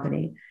of the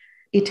company.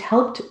 It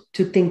helped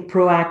to think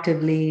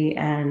proactively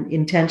and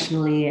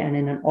intentionally and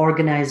in an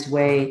organized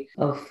way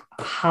of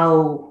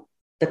how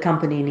the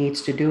company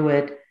needs to do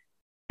it.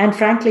 And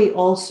frankly,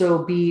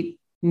 also be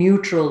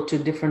neutral to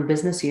different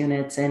business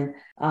units and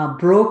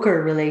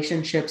broker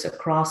relationships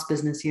across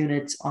business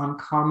units on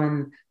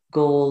common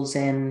goals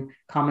and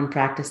common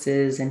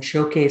practices, and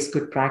showcase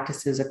good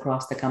practices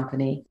across the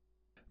company.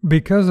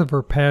 Because of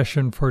her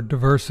passion for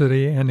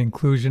diversity and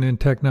inclusion in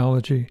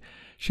technology,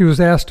 she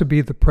was asked to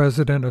be the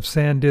president of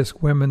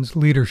SanDisk Women's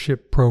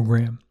Leadership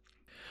Program.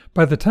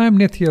 By the time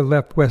Nithya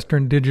left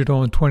Western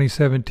Digital in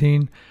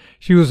 2017,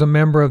 she was a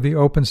member of the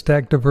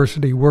OpenStack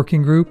Diversity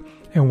Working Group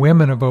and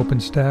Women of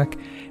OpenStack,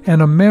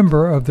 and a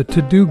member of the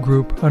To-Do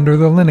group under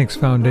the Linux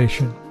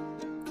Foundation.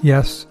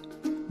 Yes,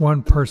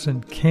 one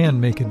person can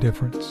make a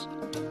difference.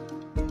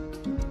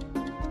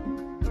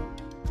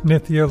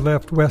 Nithya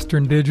left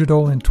Western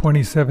Digital in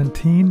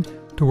 2017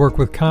 to work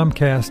with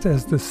Comcast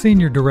as the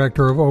Senior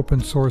Director of Open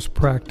Source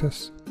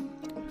Practice.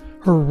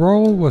 Her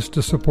role was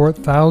to support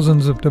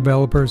thousands of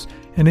developers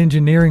and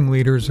engineering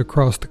leaders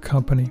across the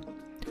company,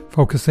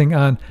 focusing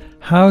on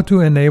how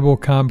to enable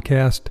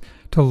Comcast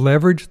to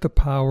leverage the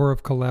power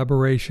of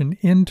collaboration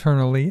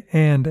internally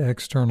and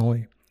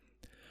externally.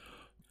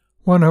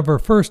 One of her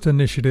first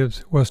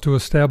initiatives was to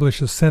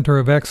establish a Center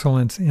of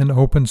Excellence in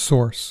Open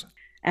Source.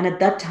 And at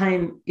that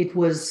time, it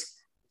was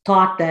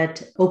thought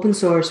that open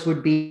source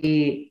would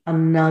be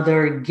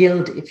another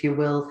guild, if you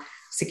will.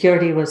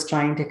 Security was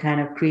trying to kind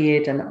of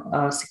create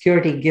a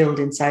security guild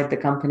inside the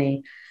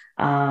company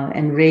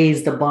and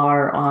raise the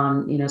bar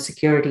on,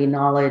 security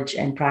knowledge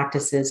and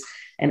practices.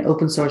 And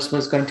open source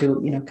was going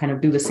to, kind of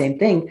do the same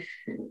thing.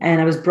 And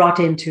I was brought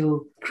in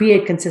to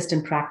create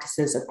consistent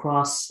practices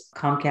across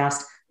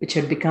Comcast, which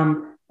had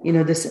become,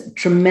 this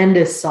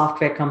tremendous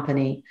software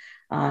company.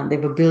 They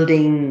were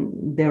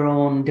building their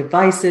own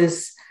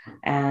devices,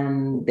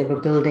 and they were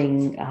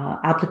building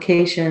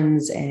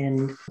applications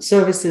and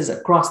services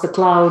across the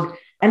cloud,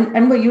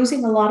 and were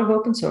using a lot of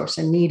open source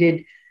and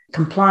needed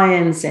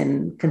compliance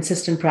and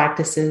consistent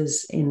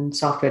practices in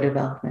software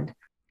development.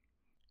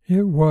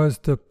 It was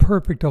the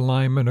perfect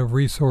alignment of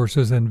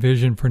resources and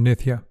vision for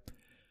Nithya.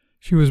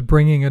 She was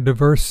bringing a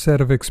diverse set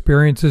of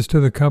experiences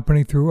to the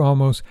company through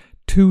almost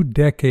 2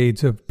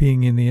 decades of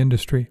being in the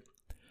industry.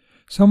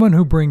 Someone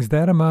who brings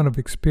that amount of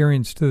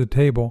experience to the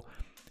table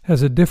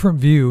has a different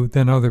view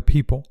than other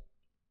people.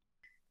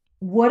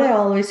 What I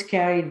always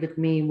carried with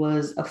me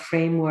was a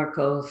framework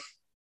of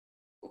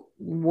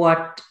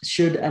what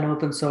should an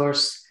open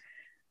source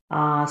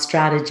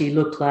strategy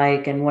look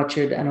like, and what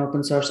should an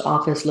open source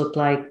office look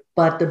like.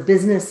 But the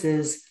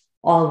businesses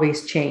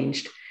always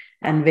changed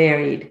and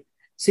varied.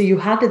 So you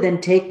had to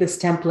then take this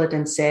template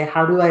and say,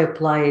 how do I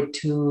apply it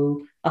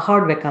to a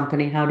hardware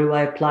company? How do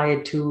I apply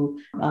it to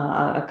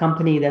a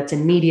company that's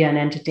in media and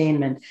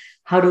entertainment?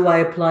 How do I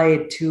apply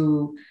it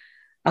to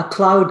a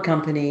cloud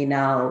company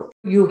now?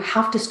 You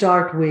have to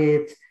start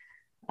with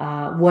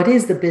what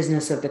is the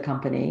business of the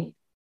company?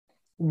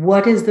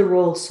 What is the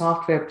role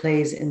software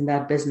plays in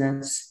that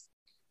business?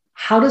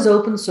 How does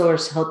open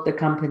source help the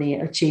company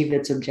achieve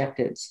its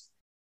objectives?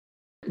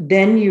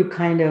 Then you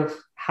kind of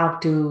have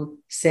to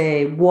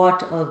say,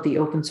 what of the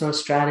open source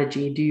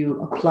strategy do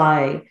you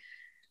apply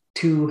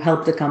to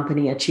help the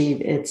company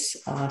achieve its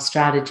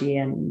strategy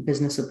and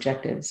business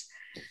objectives?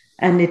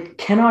 And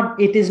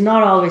it is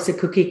not always a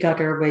cookie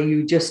cutter where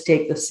you just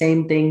take the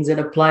same things and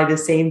apply the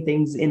same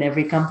things in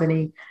every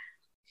company.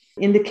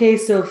 In the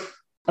case of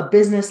a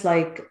business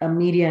like a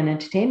media and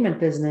entertainment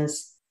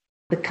business,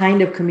 the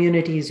kind of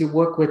communities you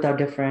work with are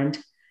different.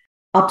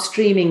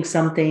 Upstreaming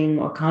something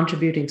or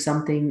contributing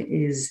something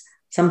is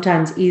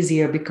sometimes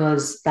easier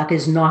because that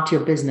is not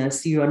your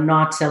business. You are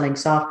not selling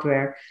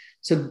software.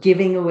 So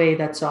giving away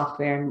that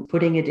software and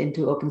putting it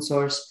into open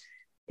source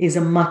is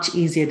a much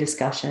easier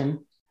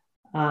discussion.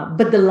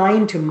 But the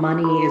line to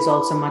money is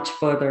also much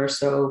further.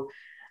 So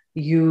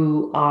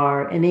you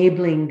are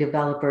enabling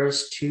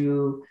developers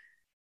to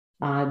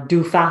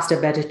do faster,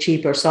 better,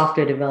 cheaper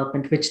software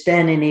development, which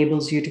then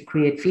enables you to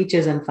create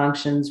features and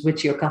functions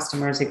which your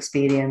customers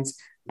experience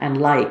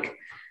and like.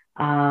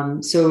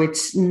 So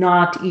it's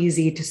not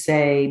easy to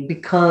say,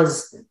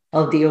 because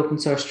of the open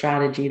source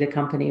strategy, the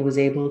company was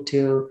able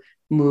to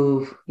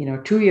move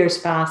 2 years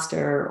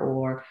faster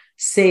or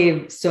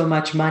save so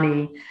much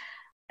money.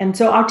 And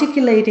so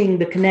articulating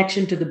the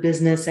connection to the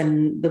business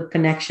and the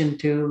connection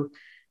to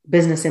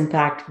business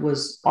impact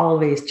was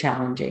always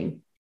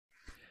challenging.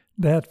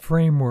 That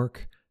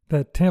framework,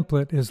 that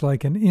template, is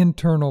like an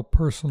internal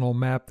personal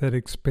map that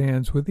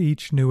expands with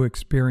each new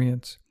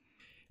experience.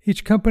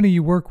 Each company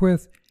you work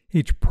with,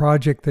 each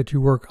project that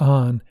you work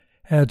on,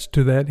 adds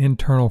to that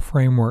internal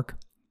framework.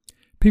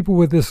 People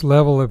with this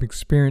level of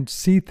experience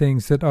see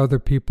things that other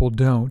people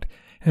don't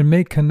and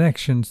make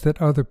connections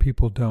that other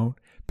people don't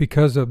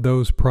because of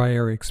those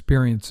prior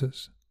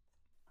experiences.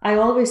 I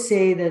always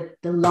say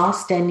that the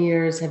last 10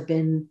 years have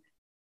been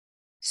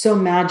so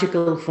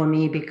magical for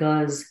me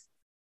because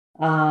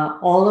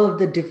all of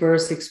the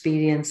diverse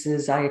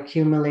experiences I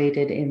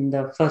accumulated in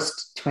the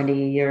first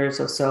 20 years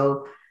or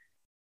so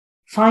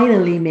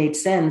finally made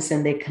sense,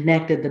 and they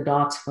connected the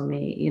dots for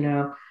me.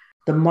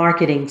 The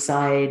marketing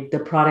side, the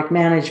product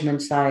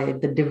management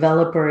side, the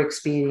developer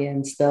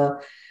experience, the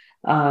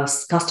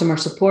customer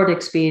support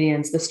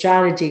experience, the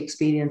strategy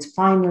experience,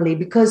 finally,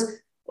 because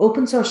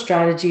open source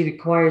strategy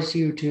requires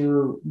you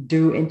to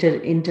do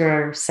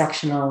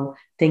intersectional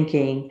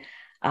thinking,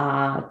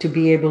 to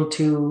be able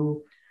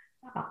to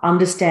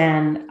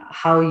understand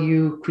how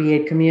you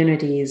create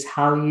communities,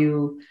 how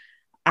you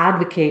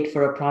advocate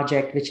for a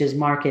project, which is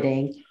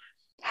marketing.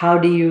 How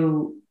do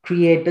you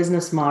create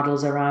business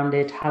models around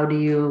it? How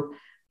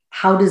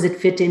does it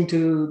fit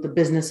into the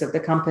business of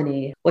the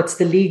company? What's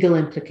the legal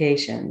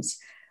implications?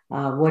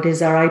 What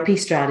is our IP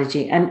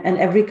strategy? And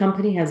every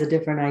company has a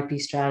different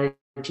IP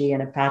strategy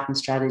and a patent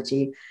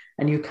strategy.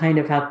 And you kind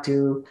of have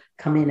to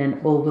come in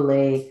and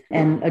overlay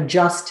and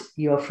adjust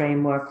your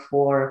framework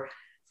for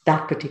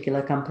that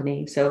particular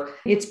company. So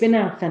it's been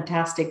a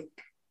fantastic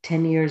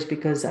 10 years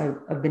because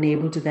I've been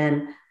able to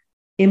then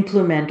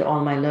implement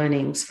all my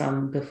learnings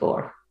from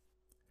before.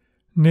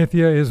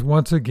 Nithya is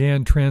once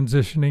again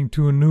transitioning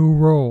to a new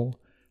role,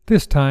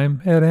 this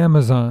time at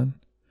Amazon.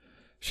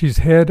 She's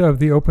head of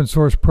the open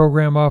source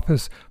program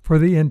office for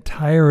the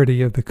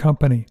entirety of the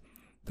company.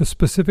 The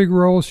specific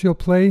role she'll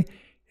play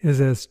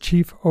is as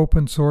Chief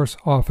Open Source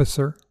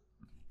Officer.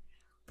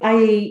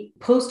 I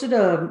posted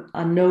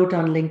a note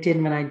on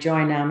LinkedIn when I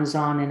joined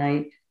Amazon,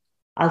 and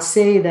I'll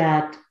say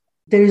that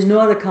there is no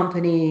other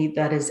company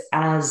that is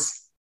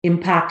as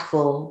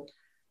impactful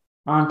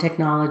on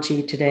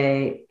technology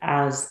today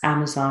as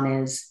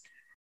Amazon is.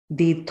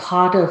 The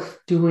thought of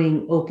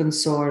doing open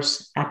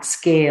source at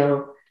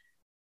scale,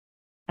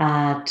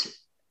 at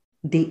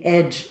the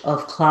edge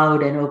of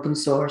cloud and open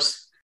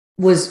source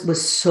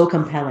was so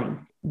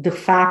compelling. The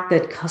fact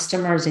that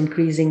customers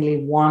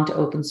increasingly want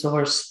open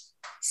source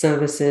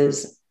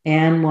services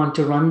and want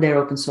to run their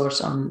open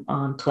source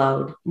on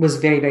cloud was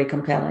very, very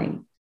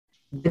compelling.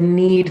 The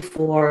need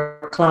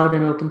for cloud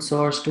and open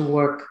source to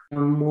work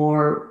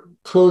more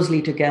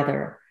closely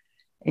together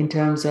in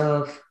terms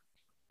of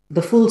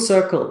the full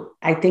circle.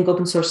 I think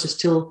open source is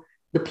still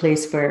the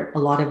place where a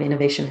lot of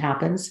innovation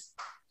happens.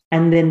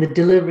 And then the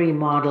delivery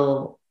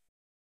model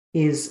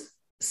is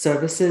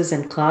services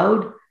and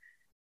cloud.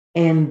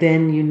 And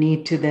then you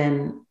need to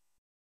then,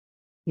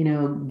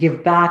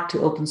 give back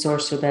to open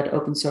source so that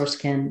open source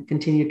can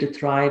continue to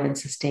thrive and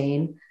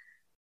sustain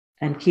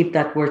and keep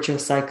that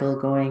virtuous cycle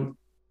going.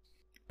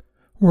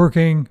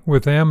 Working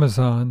with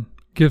Amazon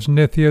gives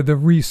Nithya the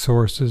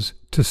resources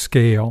to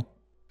scale.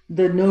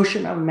 The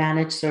notion of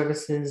managed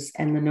services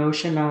and the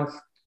notion of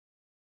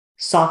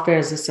software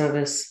as a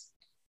service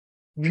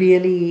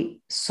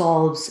really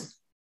solves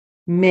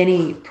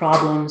many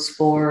problems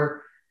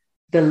for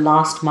the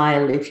last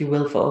mile, if you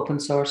will, for open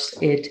source.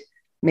 It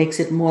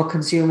makes it more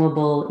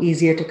consumable,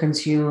 easier to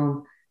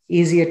consume,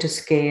 easier to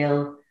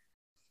scale,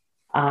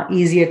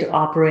 easier to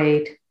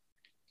operate.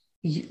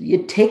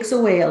 It takes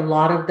away a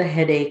lot of the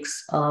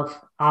headaches of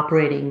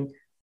operating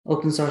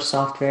open source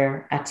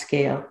software at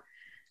scale.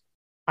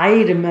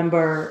 I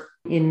remember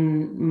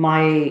in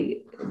my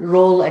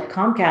role at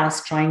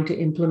Comcast trying to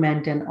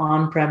implement an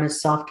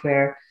on-premise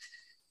software,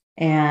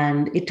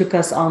 and it took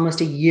us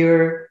almost a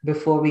year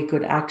before we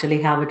could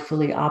actually have it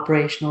fully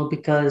operational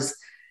because,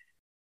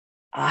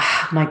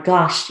 my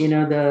gosh,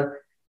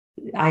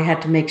 I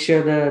had to make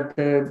sure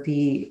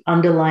the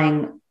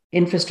underlying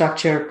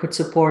infrastructure could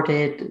support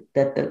it,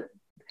 that the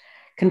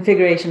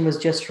configuration was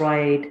just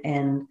right,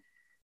 and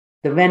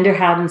the vendor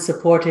hadn't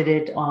supported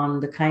it on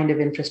the kind of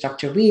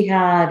infrastructure we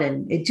had.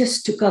 And it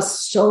just took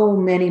us so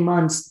many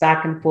months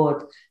back and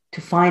forth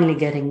to finally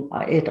getting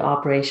it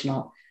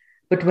operational.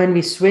 But when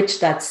we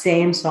switched that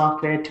same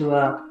software to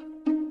a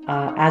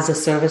as a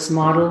service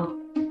model,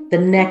 the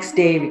next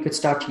day we could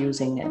start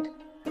using it.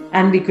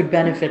 And we could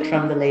benefit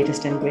from the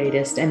latest and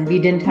greatest. And we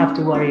didn't have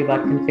to worry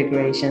about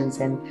configurations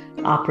and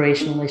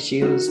operational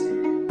issues.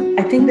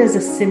 I think there's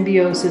a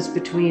symbiosis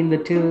between the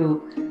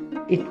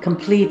two. It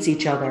completes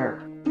each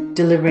other.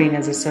 Delivering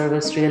as a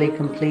service really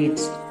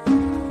completes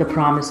the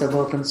promise of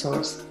open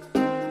source.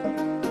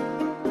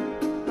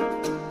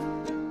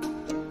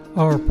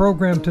 Our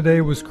program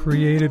today was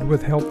created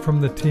with help from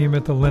the team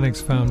at the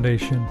Linux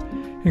Foundation,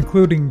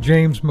 including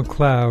James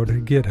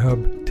McLeod,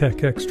 GitHub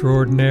tech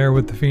extraordinaire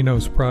with the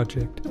Finos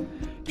project,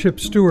 Chip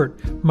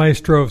Stewart,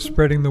 maestro of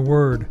spreading the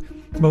word,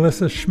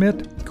 Melissa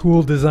Schmidt,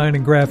 cool design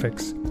and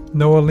graphics,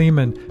 Noah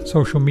Lehman,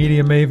 social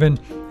media maven,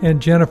 and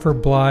Jennifer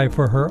Bly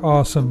for her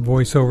awesome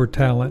voiceover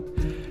talent.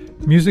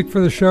 Music for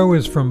the show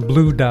is from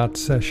Blue Dot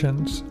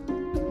Sessions.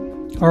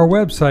 Our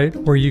website,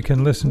 where you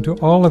can listen to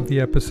all of the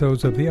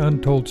episodes of the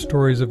Untold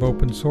Stories of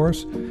Open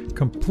Source,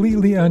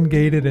 completely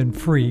ungated and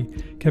free,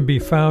 can be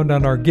found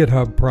on our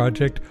GitHub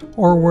project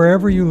or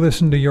wherever you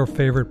listen to your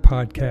favorite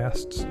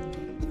podcasts.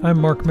 I'm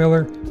Mark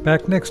Miller,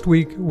 back next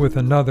week with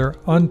another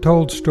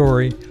Untold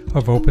Story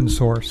of Open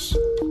Source.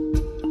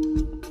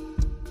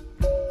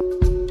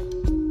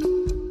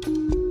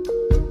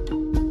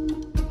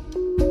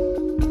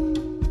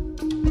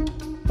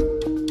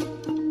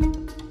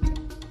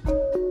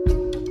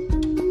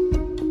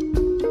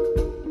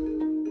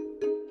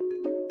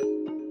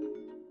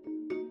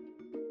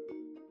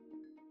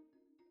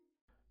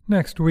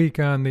 Next week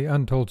on the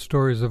Untold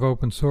Stories of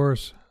Open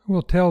Source,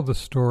 we'll tell the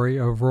story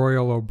of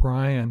Royal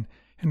O'Brien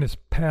and his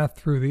path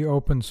through the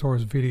open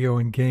source video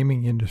and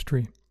gaming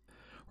industry.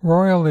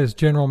 Royal is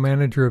General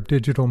Manager of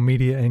Digital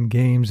Media and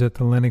Games at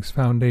the Linux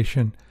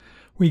Foundation.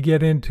 We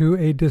get into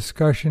a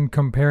discussion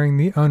comparing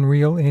the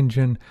Unreal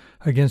Engine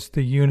against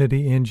the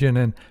Unity engine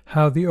and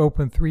how the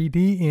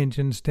Open3D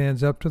engine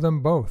stands up to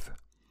them both.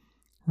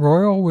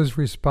 Royal was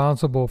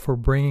responsible for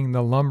bringing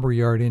the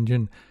Lumberyard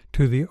engine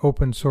to the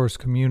open source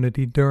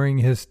community during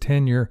his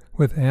tenure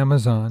with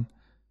Amazon.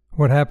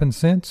 What happened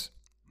since?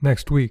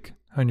 Next week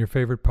on your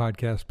favorite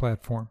podcast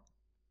platform.